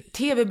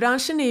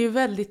 TV-branschen är ju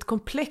väldigt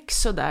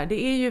komplex sådär.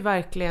 Det är ju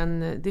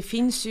verkligen... Det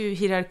finns ju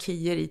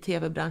hierarkier i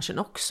TV-branschen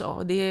också.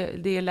 Och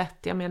det är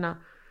lätt, jag menar...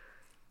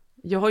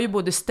 Jag har ju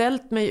både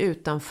ställt mig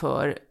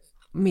utanför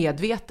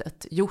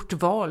medvetet, gjort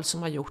val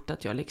som har gjort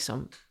att jag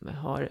liksom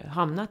har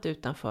hamnat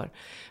utanför.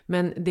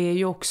 Men det är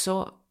ju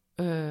också...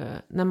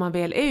 när man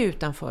väl är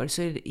utanför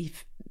så är det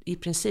i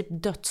princip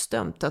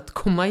dödsdömt att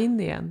komma in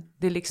igen.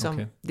 Det är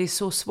liksom, det är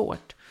så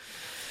svårt.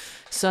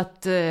 Så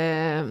att,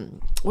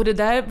 och det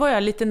där var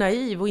jag lite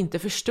naiv och inte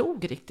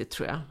förstod riktigt,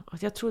 tror jag.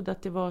 Att jag trodde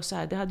att det var så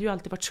här, det hade ju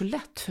alltid varit så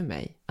lätt för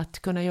mig att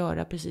kunna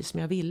göra precis som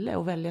jag ville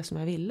och välja som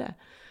jag ville.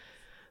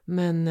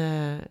 Men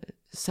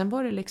sen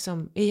var det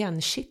liksom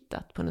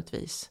igenkittat på något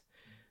vis.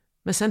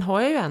 Men sen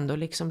har jag ju ändå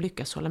liksom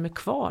lyckats hålla mig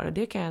kvar, och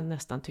det kan jag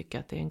nästan tycka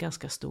att det är en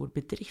ganska stor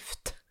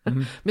bedrift.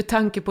 Med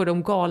tanke på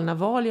de galna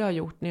val jag har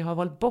gjort när jag har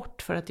valt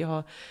bort för att jag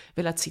har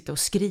velat sitta och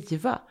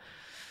skriva,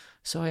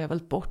 så har jag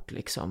valt bort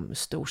liksom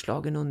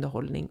storslagen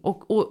underhållning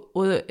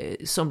och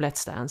som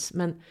Let's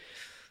Dance.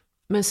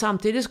 Men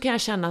samtidigt så kan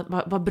jag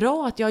känna vad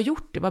bra att jag har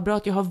gjort det, vad bra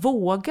att jag har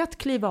vågat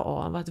kliva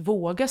av, att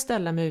våga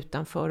ställa mig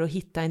utanför och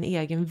hitta en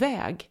egen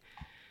väg.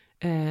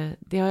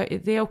 Det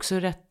är jag också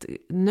rätt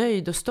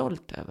nöjd och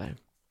stolt över.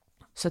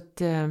 Så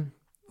att,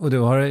 och du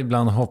har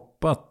ibland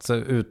hoppat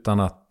utan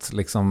att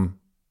liksom,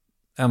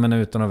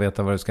 utan att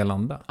veta var du ska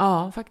landa.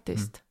 Ja,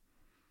 faktiskt.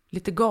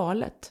 Lite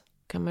galet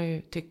kan man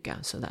ju tycka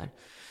sådär.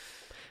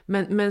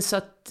 Men så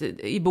att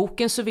i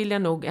boken så vill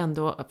jag nog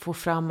ändå få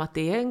fram att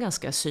det är en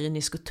ganska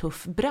cynisk och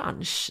tuff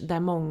bransch där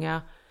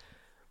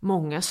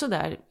många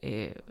sådär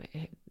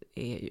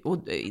och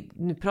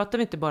nu pratar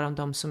vi inte bara om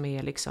de som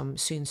är liksom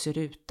syns i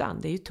rutan.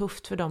 Det är ju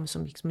tufft för de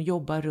som liksom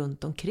jobbar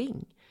runt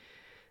omkring.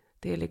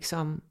 Det är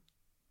liksom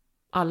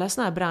alla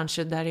såna här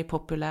branscher där det är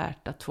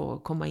populärt att få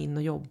komma in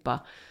och jobba.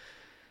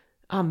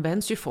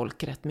 används ju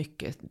folk rätt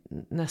mycket,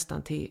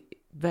 nästan till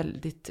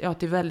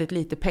väldigt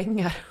lite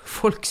pengar.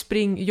 Folk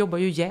jobbar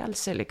ju ihjäl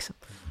sig liksom.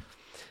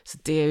 Så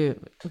det är ju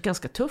en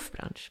ganska tuff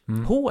bransch.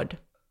 Hård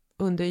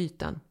under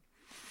ytan.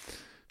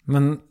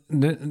 Men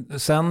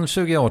sen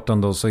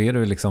 2018 då så är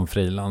du liksom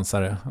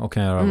frilansare och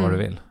kan göra vad du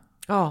vill.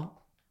 Ja,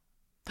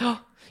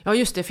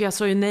 just det. För jag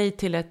sa ju nej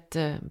till ett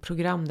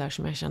program där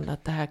som jag kände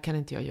att det här kan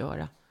inte jag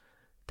göra.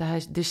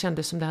 Det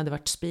kändes som det hade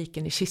varit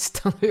spiken i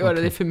kistan att göra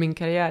det för min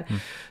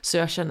karriär. Så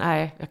jag kände,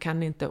 nej, jag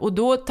kan inte. Och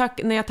då,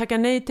 när jag tackar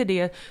nej till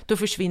det, då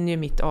försvinner ju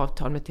mitt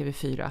avtal med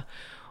TV4.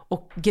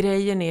 Och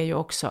grejen är ju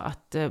också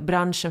att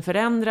branschen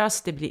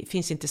förändras,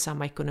 finns inte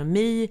samma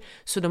ekonomi,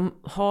 så de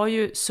har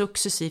ju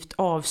successivt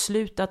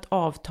avslutat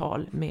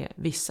avtal med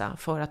vissa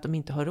för att de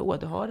inte har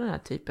råd att ha den här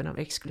typen av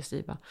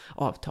exklusiva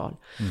avtal.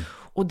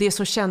 Och det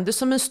som kändes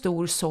som en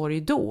stor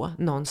sorg då,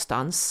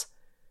 någonstans,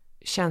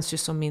 känns ju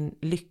som min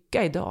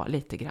lycka idag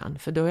lite grann.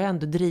 För då har jag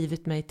ändå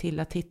drivit mig till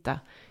att hitta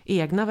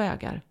egna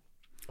vägar.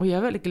 Och jag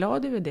är väldigt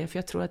glad över det, för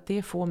jag tror att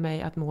det får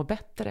mig att må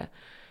bättre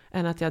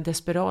än att jag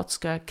desperat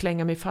ska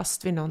klänga mig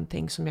fast vid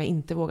någonting som jag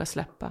inte vågar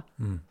släppa.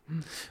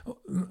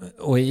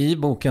 Och i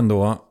boken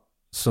då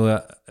så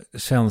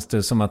känns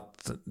det som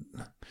att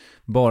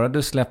bara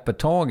du släpper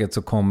taget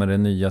så kommer det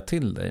nya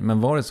till dig.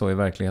 Men var det så i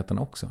verkligheten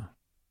också?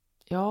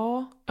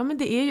 Ja men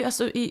det är ju,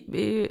 alltså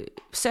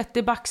sett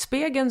i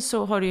backspegeln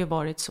så har det ju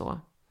varit så.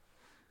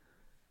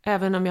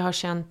 Även om jag har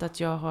känt att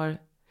jag har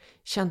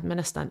känt mig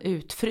nästan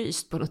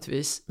utfryst på något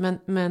vis.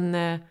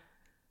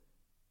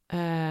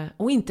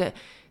 Och inte,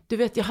 du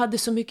vet, jag hade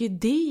så mycket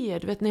idéer,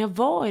 du vet, när jag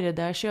var i det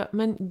där.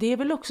 Men det är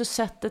väl också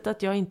sättet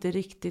att jag inte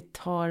riktigt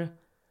har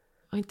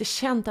inte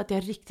känt att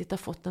jag riktigt har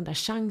fått den där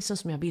chansen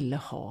som jag ville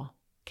ha,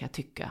 kan jag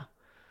tycka.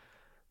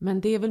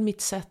 Men det är väl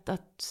mitt sätt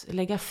att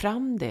lägga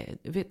fram det.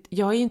 Du vet,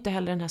 jag är ju inte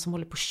heller den här som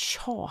håller på och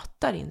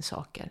tjatar in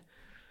saker.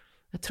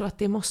 Jag tror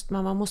att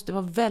man måste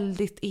vara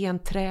väldigt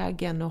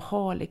enträgen och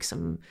ha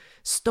liksom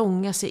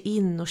stånga sig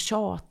in och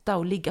tjata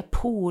och ligga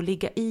på och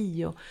ligga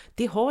i. Och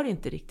det har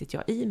inte riktigt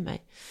jag i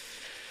mig.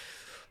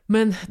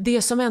 Men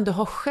det som ändå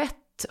har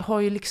skett har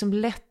ju liksom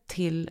lett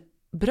till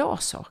bra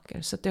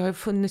saker. Så att det har ju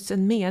funnits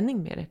en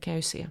mening med det, kan jag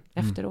ju se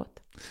efteråt.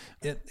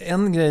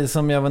 En grej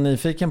som jag var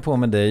nyfiken på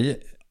med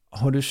dig.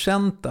 Har du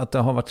känt att det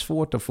har varit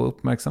svårt att få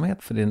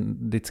uppmärksamhet för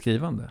ditt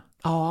skrivande?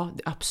 Ja,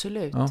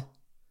 absolut. Ja.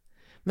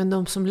 Men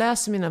de som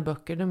läser mina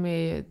böcker,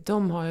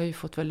 de har jag ju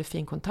fått väldigt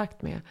fin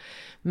kontakt med.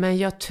 Men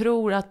jag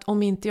tror att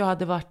om inte jag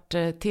hade varit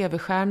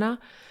tv-stjärna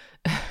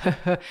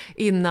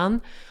innan,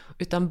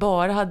 utan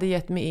bara hade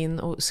gett mig in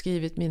och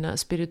skrivit mina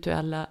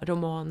spirituella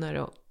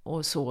romaner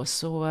och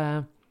så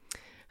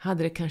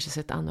hade det kanske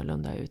sett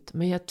annorlunda ut.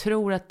 Men jag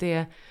tror att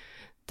det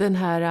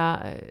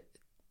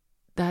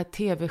här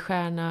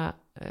tv-stjärna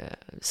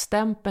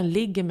stämpeln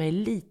ligger mig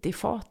lite i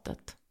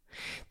fatet.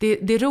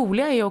 Det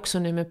roliga är också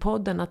nu med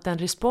podden att den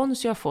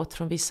respons jag har fått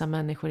från vissa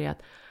människor är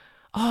att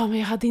men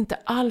jag hade inte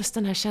alls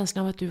den här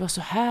känslan av att du var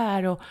så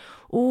här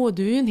och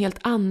du är ju en helt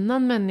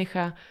annan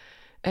människa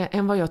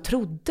än vad jag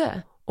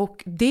trodde.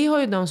 Och det har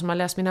ju de som har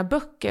läst mina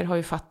böcker har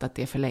ju fattat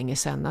det för länge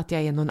sedan, att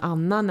jag är någon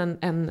annan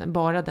än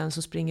bara den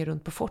som springer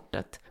runt på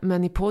fortet.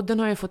 Men i podden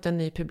har jag fått en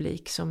ny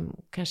publik som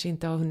kanske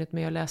inte har hunnit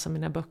med att läsa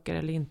mina böcker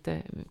eller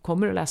inte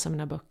kommer att läsa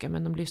mina böcker,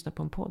 men de lyssnar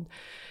på en podd.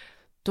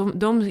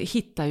 De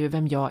hittar ju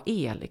vem jag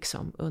är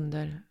liksom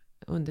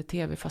under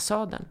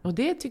tv-fasaden. Och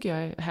det tycker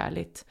jag är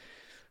härligt.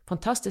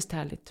 Fantastiskt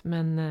härligt.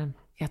 Men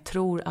jag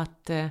tror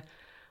att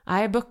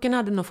böckerna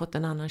hade nog fått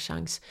en annan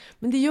chans.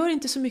 Men det gör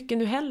inte så mycket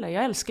nu heller.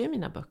 Jag älskar ju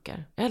mina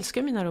böcker. Jag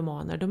älskar mina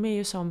romaner. De är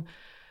ju som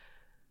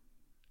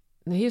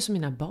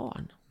mina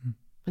barn.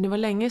 Men det var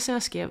länge sedan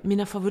jag skrev.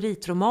 Mina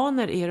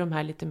favoritromaner är de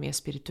här lite mer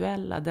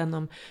spirituella. Den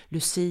om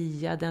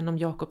Lucia, den om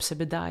Jakob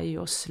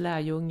Sebedaios,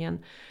 Lärjungen.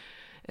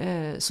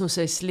 Som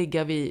sägs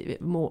ligga vid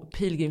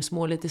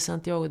pilgrimsmålet i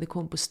Santiago de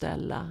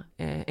Compostela.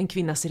 En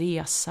kvinnas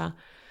resa.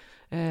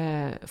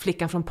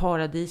 Flickan från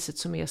paradiset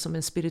som är som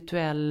en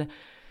spirituell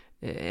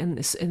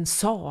en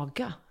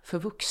saga för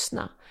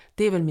vuxna.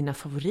 Det är väl mina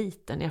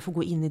favoriter när jag får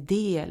gå in i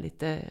det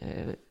lite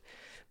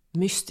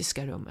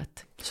mystiska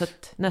rummet. Så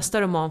att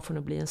nästa roman får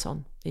nog bli en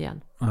sån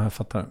igen. Ja, jag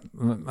fattar.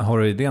 Har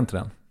du idén till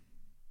den?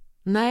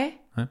 Nej.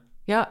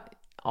 Jag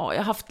har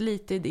haft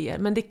lite idéer,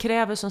 men det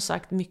kräver som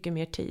sagt mycket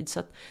mer tid, så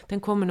att den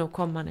kommer nog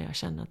komma när jag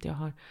känner att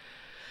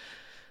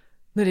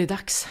när det är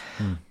dags.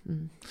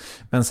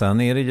 Men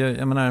sen är det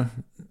ju,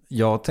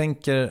 jag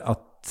tänker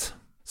att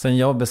sen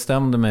jag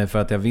bestämde mig för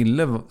att jag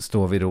ville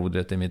stå vid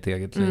rodret i mitt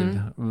eget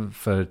liv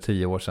för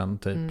 10 år sedan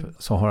typ,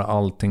 så har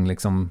allting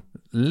liksom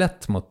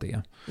lett mot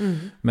det.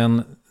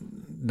 Men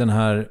den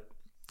här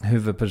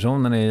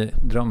huvudpersonen i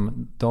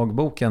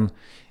drömdagboken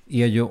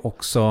är ju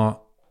också,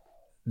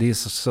 det är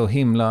så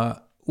himla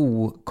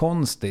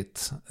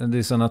okonstigt. Det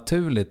är så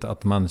naturligt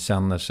att man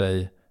känner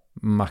sig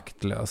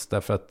maktlös,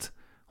 därför att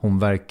hon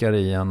verkar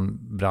i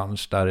en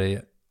bransch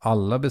där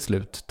alla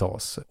beslut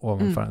tas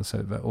ovanför ens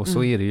huvud. Och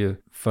så är det ju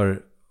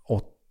för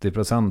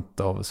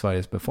 80% av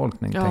Sveriges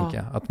befolkning, tänker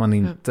jag. Att man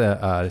inte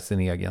är sin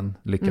egen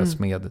lyckas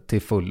med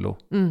till fullo.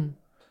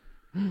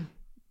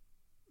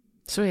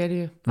 Så är det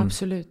ju,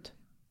 absolut.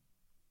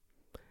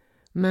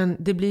 Men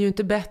det blir ju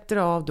inte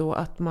bättre av då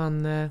att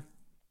man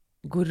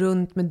går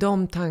runt med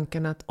de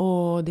tankarna att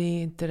det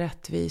är inte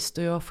rättvist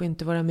och jag får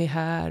inte vara med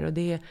här. Och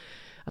det är,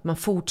 att man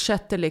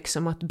fortsätter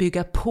liksom att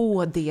bygga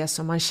på det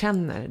som man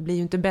känner. Det blir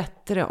ju inte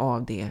bättre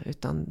av det,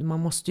 utan man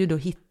måste ju då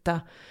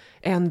hitta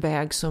en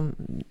väg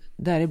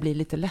där det blir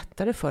lite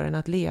lättare för en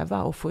att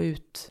leva och få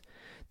ut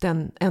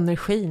den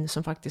energin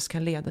som faktiskt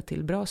kan leda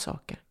till bra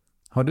saker.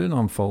 Har du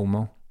någon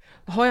FOMO?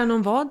 Har jag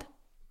någon vad?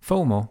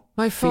 FOMO?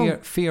 Vad är FOMO?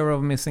 Fear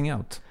of missing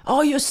out.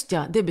 Ja, just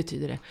ja, det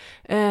betyder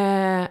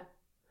det.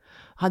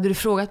 Hade du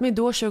frågat mig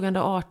då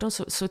 2018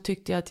 så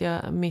tyckte jag att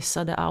jag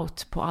missade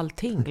out på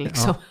allting.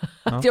 Liksom. Ja.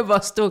 Att jag bara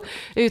stod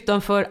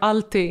utanför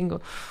allting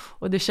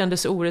och det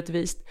kändes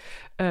orättvist.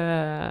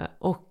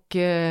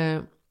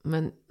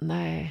 Men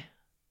nej.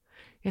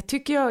 Jag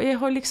tycker jag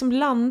har liksom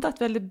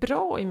landat väldigt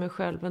bra i mig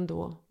själv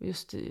ändå.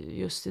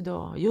 Just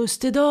idag.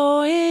 Just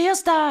idag är jag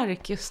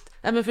stark.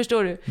 Nej, men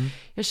förstår du?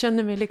 Jag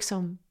känner mig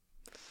liksom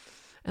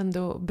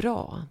ändå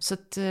bra. Så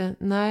att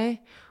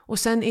nej. Och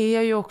sen är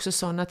jag ju också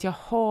sån att jag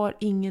har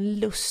ingen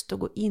lust att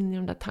gå in i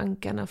de där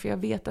tankarna. För jag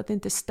vet att det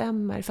inte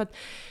stämmer. För att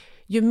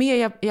ju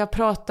mer jag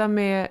pratar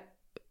med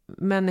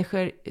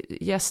människor,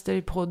 gäster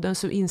i podden,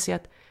 så inser jag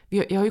att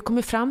jag har ju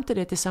kommit fram till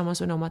det tillsammans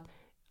med dem, att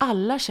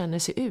alla känner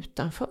sig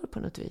utanför på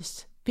något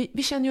vis.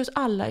 Vi känner ju oss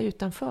alla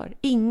utanför.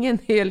 Ingen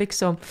är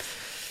liksom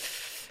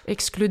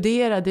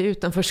exkluderad i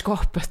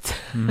utanförskapet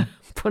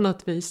på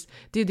något vis.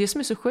 Det är ju det som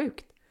är så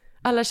sjukt.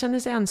 Alla känner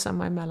sig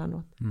ensamma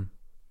emellanåt.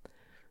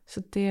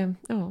 Så det,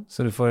 ja.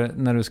 Så du får,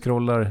 när du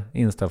scrollar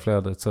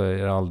Instaflödet så är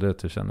det aldrig att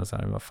du känner så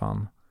här, vad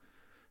fan,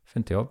 för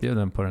inte jag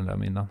bjuden på den där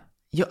middagen?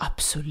 Ja,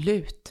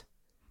 absolut.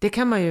 Det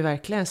kan man ju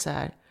verkligen så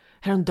här.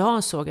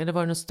 Häromdagen såg jag, det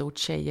var något stort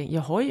tjejgäng.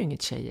 Jag har ju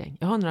inget tjejgäng.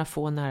 Jag har några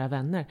få nära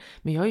vänner.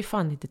 Men jag har ju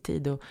fan inte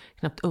tid att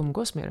knappt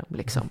umgås med dem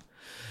liksom.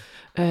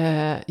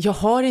 Jag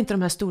har inte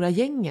de här stora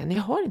gängen.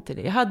 Jag har inte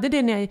det. Jag hade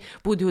det när jag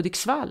bodde i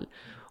Hudiksvall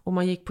och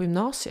man gick på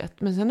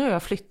gymnasiet. Men sen har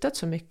jag flyttat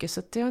så mycket så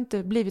att det har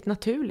inte blivit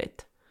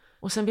naturligt.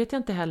 Och sen vet jag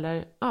inte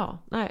heller,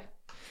 nej.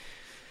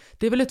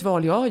 Det är väl ett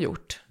val jag har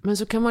gjort. Men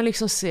så kan man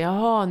liksom se,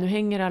 nu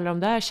hänger alla de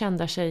där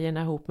kända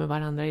tjejerna ihop med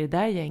varandra i det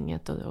där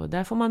gänget. Och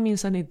där får man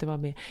minsann inte vara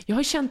med. Jag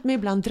har känt mig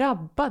ibland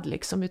drabbad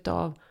liksom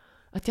utav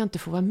att jag inte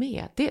får vara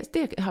med. Det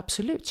är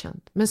absolut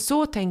känt. Men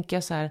så tänker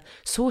jag så här,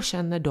 så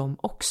känner de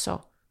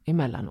också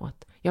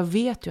emellanåt. Jag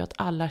vet ju att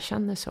alla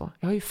känner så.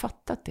 Jag har ju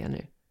fattat det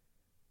nu.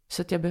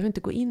 Så att jag behöver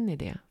inte gå in i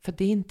det. För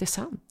det är inte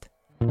sant.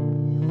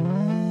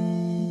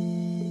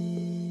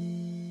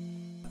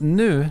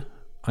 Nu,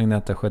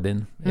 Agneta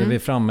Sjödin, är vi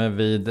framme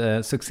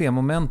vid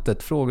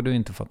succémomentet. Frågor du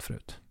inte fått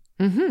förut.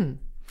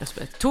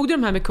 Tog du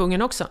de här med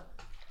kungen också?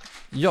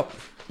 Ja.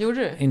 Gjorde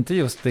du? Inte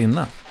just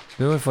dina.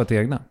 Du har fått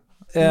egna.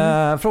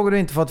 Frågor du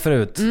inte fått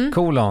förut.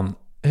 Kolon.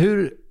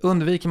 Hur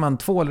undviker man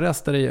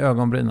tvålrester i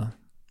ögonbrynen?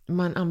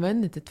 Man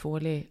använder inte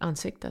tvål i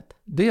ansiktet.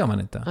 Det gör man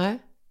inte? Nej.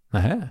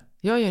 Nähä.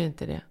 Jag gör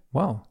inte det.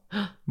 Wow.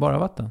 Bara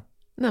vatten?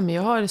 Nej, men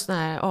jag har en sån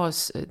här,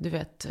 du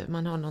vet,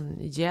 man har någon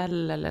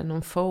gel eller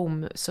någon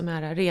foam som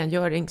är en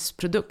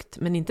rengöringsprodukt,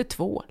 men inte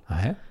tvål.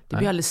 Nähä. Det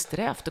blir alldeles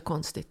strävt och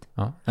konstigt.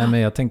 Ja. Nej, men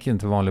jag tänker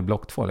inte vanlig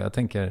blocktvål. Jag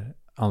tänker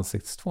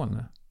ansiktstvål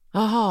nu.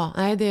 Jaha,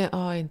 nej det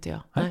har inte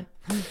jag. Nej.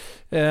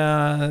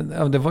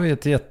 Det var ju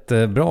ett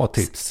jättebra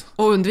tips.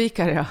 Och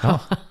undvika det, ja.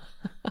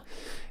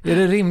 Är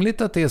det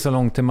rimligt att det är så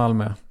långt till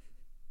Malmö?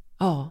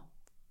 Ja.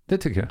 Det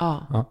tycker jag?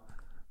 Ja.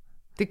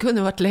 Det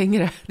kunde varit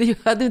längre.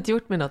 Det hade inte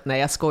gjort mig något. Nej,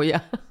 jag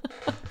skojar.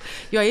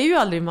 Jag är ju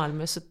aldrig i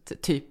Malmö, så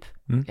typ.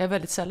 Jag är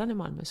väldigt sällan i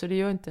Malmö, så det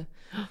gör inte.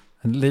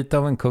 Lite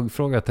av en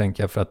kuggfråga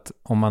tänker jag, för att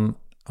om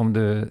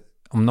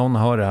någon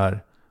hör det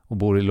här och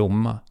bor i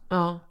Lomma,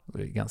 då är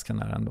det ganska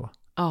nära ändå.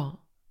 Ja.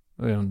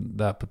 Då är de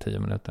där på 10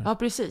 minuter. Ja,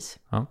 precis.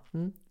 Ja.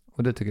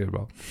 Och det tycker jag är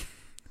bra.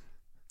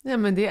 Ja,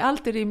 men det är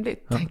alltid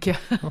rimligt, tänker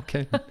jag.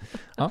 Okej.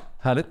 Ja,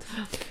 härligt.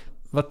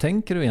 Vad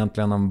tänker du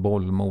egentligen om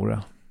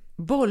Bollmora?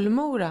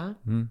 Bollmora?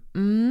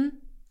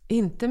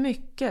 Inte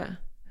mycket.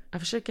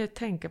 Jag försöker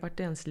tänka vart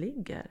det ens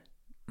ligger.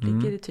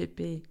 Ligger det typ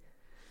i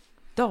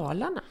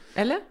Dalarna,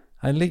 eller?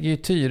 Det ligger i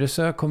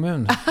Tyresö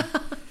kommun.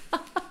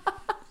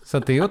 Så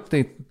att det är åt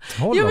ditt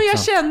håll. Jo, men jag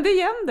också. kände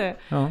igen det.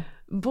 Ja.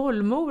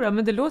 Bollmora,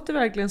 men det låter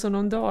verkligen som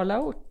någon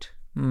dalaort.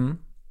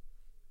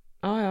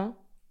 Ja.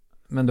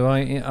 Men du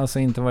har alltså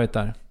inte varit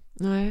där?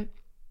 Nej.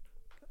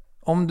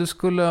 Om du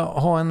skulle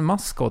ha en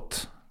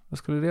maskot, vad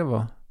skulle det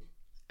vara?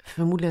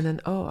 Förmodligen en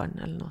örn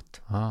eller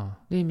något.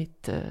 Det är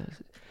mitt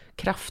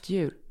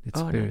kraftdjur. Ditt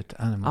spirit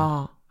animal.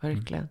 Ja,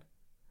 verkligen.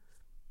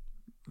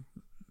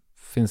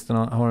 Finns det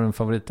har du en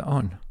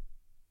favoritörn?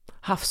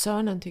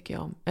 Havsörnen tycker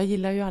jag om. Jag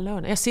gillar ju alla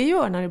örnar. Jag ser ju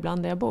örnar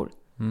ibland där jag bor.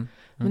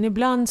 Men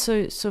ibland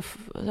så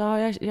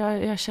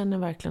jag känner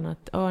verkligen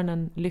att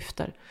örnen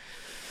lyfter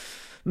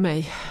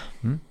mig.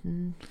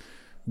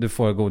 Du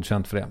får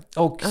godkänt för det.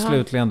 Och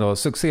slutligen då,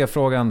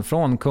 succéfrågan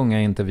från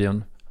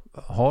kungaintervjun.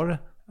 Har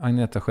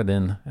Agneta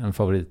Sjödin en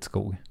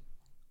favoritskog?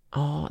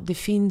 Ja, det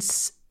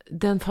finns...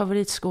 Den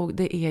favoritskog,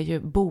 det är ju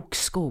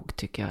bokskog,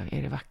 tycker jag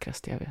är det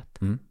vackraste jag vet.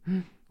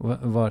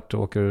 Vart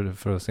åker du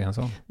för att se en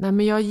sån? Nej,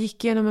 men jag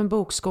gick genom en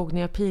bokskog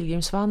när jag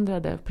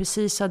pilgrimsvandrade.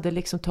 Precis hade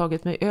liksom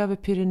tagit mig över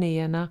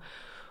Pyrenéerna.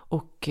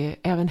 Och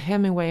även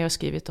Hemingway har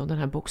skrivit om den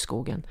här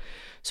bokskogen.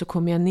 Så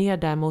kom jag ner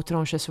där mot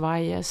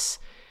Roncesvalles.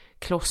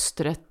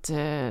 Klostret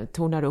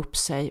tornar upp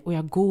sig. Och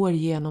jag går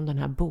genom den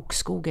här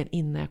bokskogen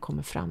innan jag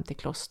kommer fram till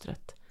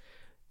klostret.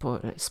 På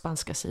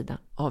spanska sidan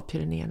av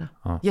Pyrenéerna.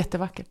 Ja.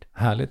 Jättevackert.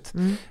 Härligt.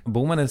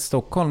 Bor man i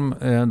Stockholm,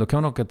 då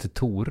kan man åka till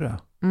Torö.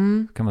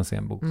 Kan man se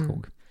en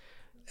bokskog.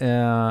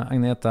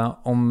 Agneta,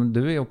 om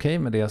du är okej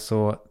med det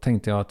så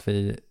tänkte jag att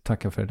vi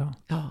tackar för idag.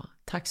 Ja,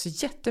 tack så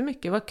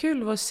jättemycket. Vad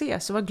kul att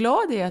ses. Och vad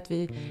glad jag är att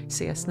vi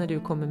ses när du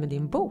kommer med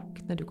din bok.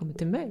 När du kommer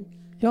till mig.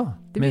 Ja,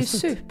 det blir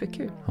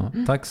superkul. Ja,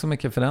 tack så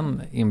mycket för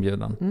den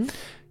inbjudan.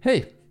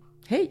 Hej!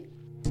 Hej!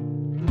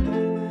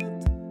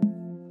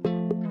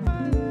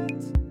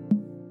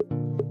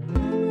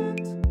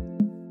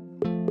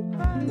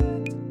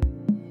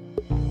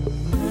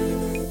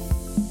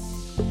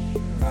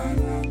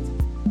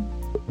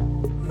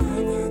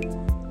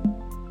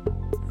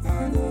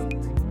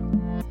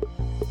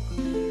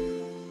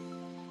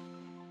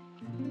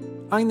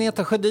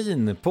 Agneta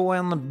Sjödin, på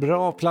en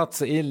bra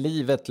plats i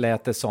livet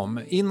lät det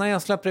som. Innan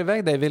jag släpper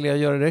iväg dig vill jag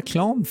göra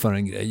reklam för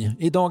en grej.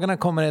 I dagarna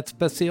kommer ett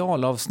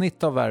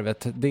specialavsnitt av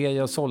Värvet, det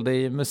jag sålde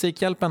i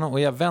Musikhjälpen, och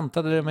jag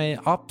väntade det mig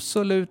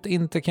absolut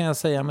inte, kan jag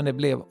säga, men det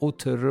blev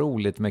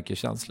otroligt mycket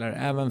känslor,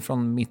 även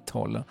från mitt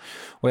håll.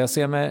 Och jag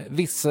ser med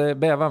viss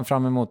bävan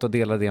fram emot att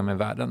dela det med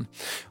världen.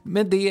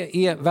 Men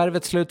det är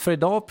Värvet slut för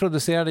idag.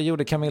 Producerade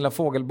gjorde Camilla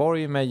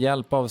Fogelborg med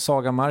hjälp av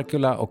Saga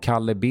Markula och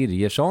Kalle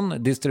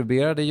Birgersson.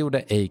 Distribuerade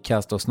gjorde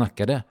Acast och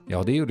snackade.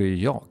 Ja, det gjorde ju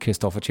jag,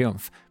 Kristoffer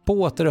Triumf. På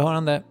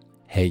återhörande,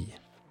 hej!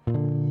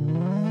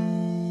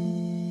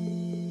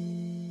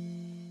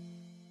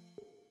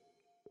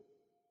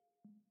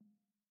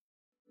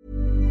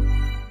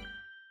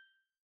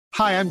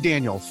 Hi, I'm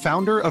Daniel,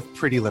 founder of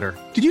Pretty Litter.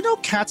 Did you know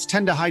cats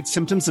tend to hide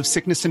symptoms of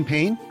sickness and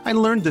pain? I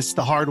learned this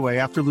the hard way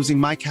after losing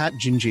my cat,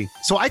 Gingy.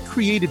 So I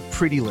created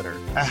Pretty Litter,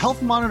 a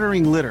health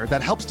monitoring litter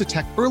that helps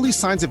detect early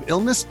signs of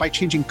illness by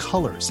changing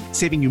colors,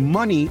 saving you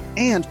money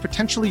and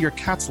potentially your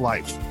cat's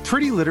life.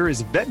 Pretty Litter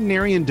is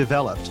veterinarian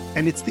developed,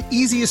 and it's the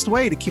easiest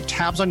way to keep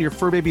tabs on your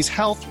fur baby's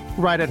health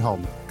right at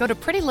home. Go to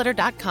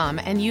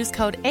prettylitter.com and use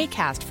code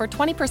ACAST for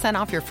 20%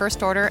 off your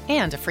first order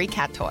and a free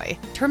cat toy.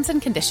 Terms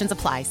and conditions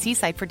apply. See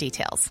site for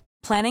details.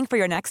 Planning for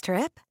your next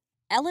trip?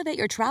 Elevate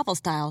your travel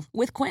style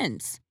with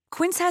Quince.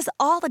 Quince has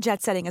all the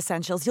jet-setting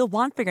essentials you'll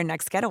want for your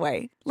next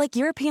getaway, like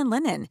European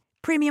linen,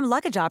 premium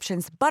luggage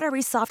options,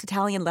 buttery soft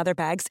Italian leather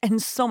bags,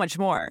 and so much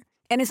more.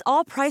 And is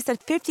all priced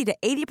at 50 to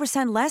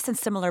 80% less than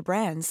similar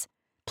brands.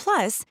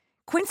 Plus,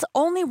 Quince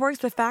only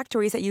works with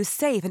factories that use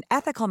safe and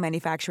ethical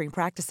manufacturing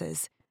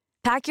practices.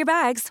 Pack your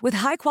bags with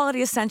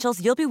high-quality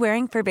essentials you'll be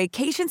wearing for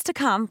vacations to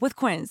come with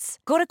Quince.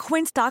 Go to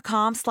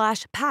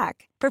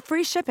quince.com/pack for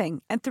free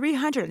shipping and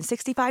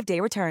 365-day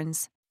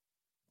returns.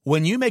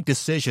 When you make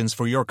decisions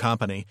for your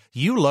company,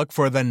 you look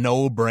for the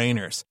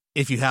no-brainers.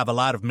 If you have a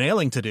lot of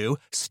mailing to do,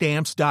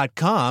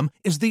 Stamps.com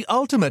is the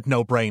ultimate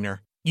no-brainer.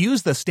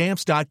 Use the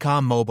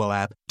Stamps.com mobile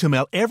app to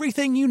mail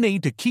everything you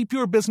need to keep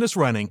your business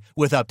running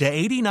with up to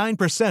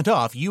 89%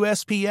 off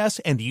USPS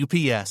and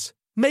UPS.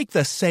 Make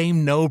the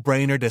same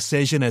no-brainer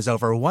decision as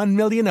over 1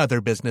 million other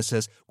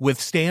businesses with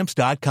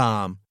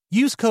Stamps.com.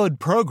 Use code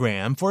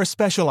PROGRAM for a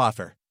special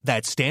offer.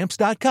 That's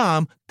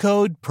Stamps.com,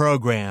 code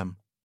PROGRAM.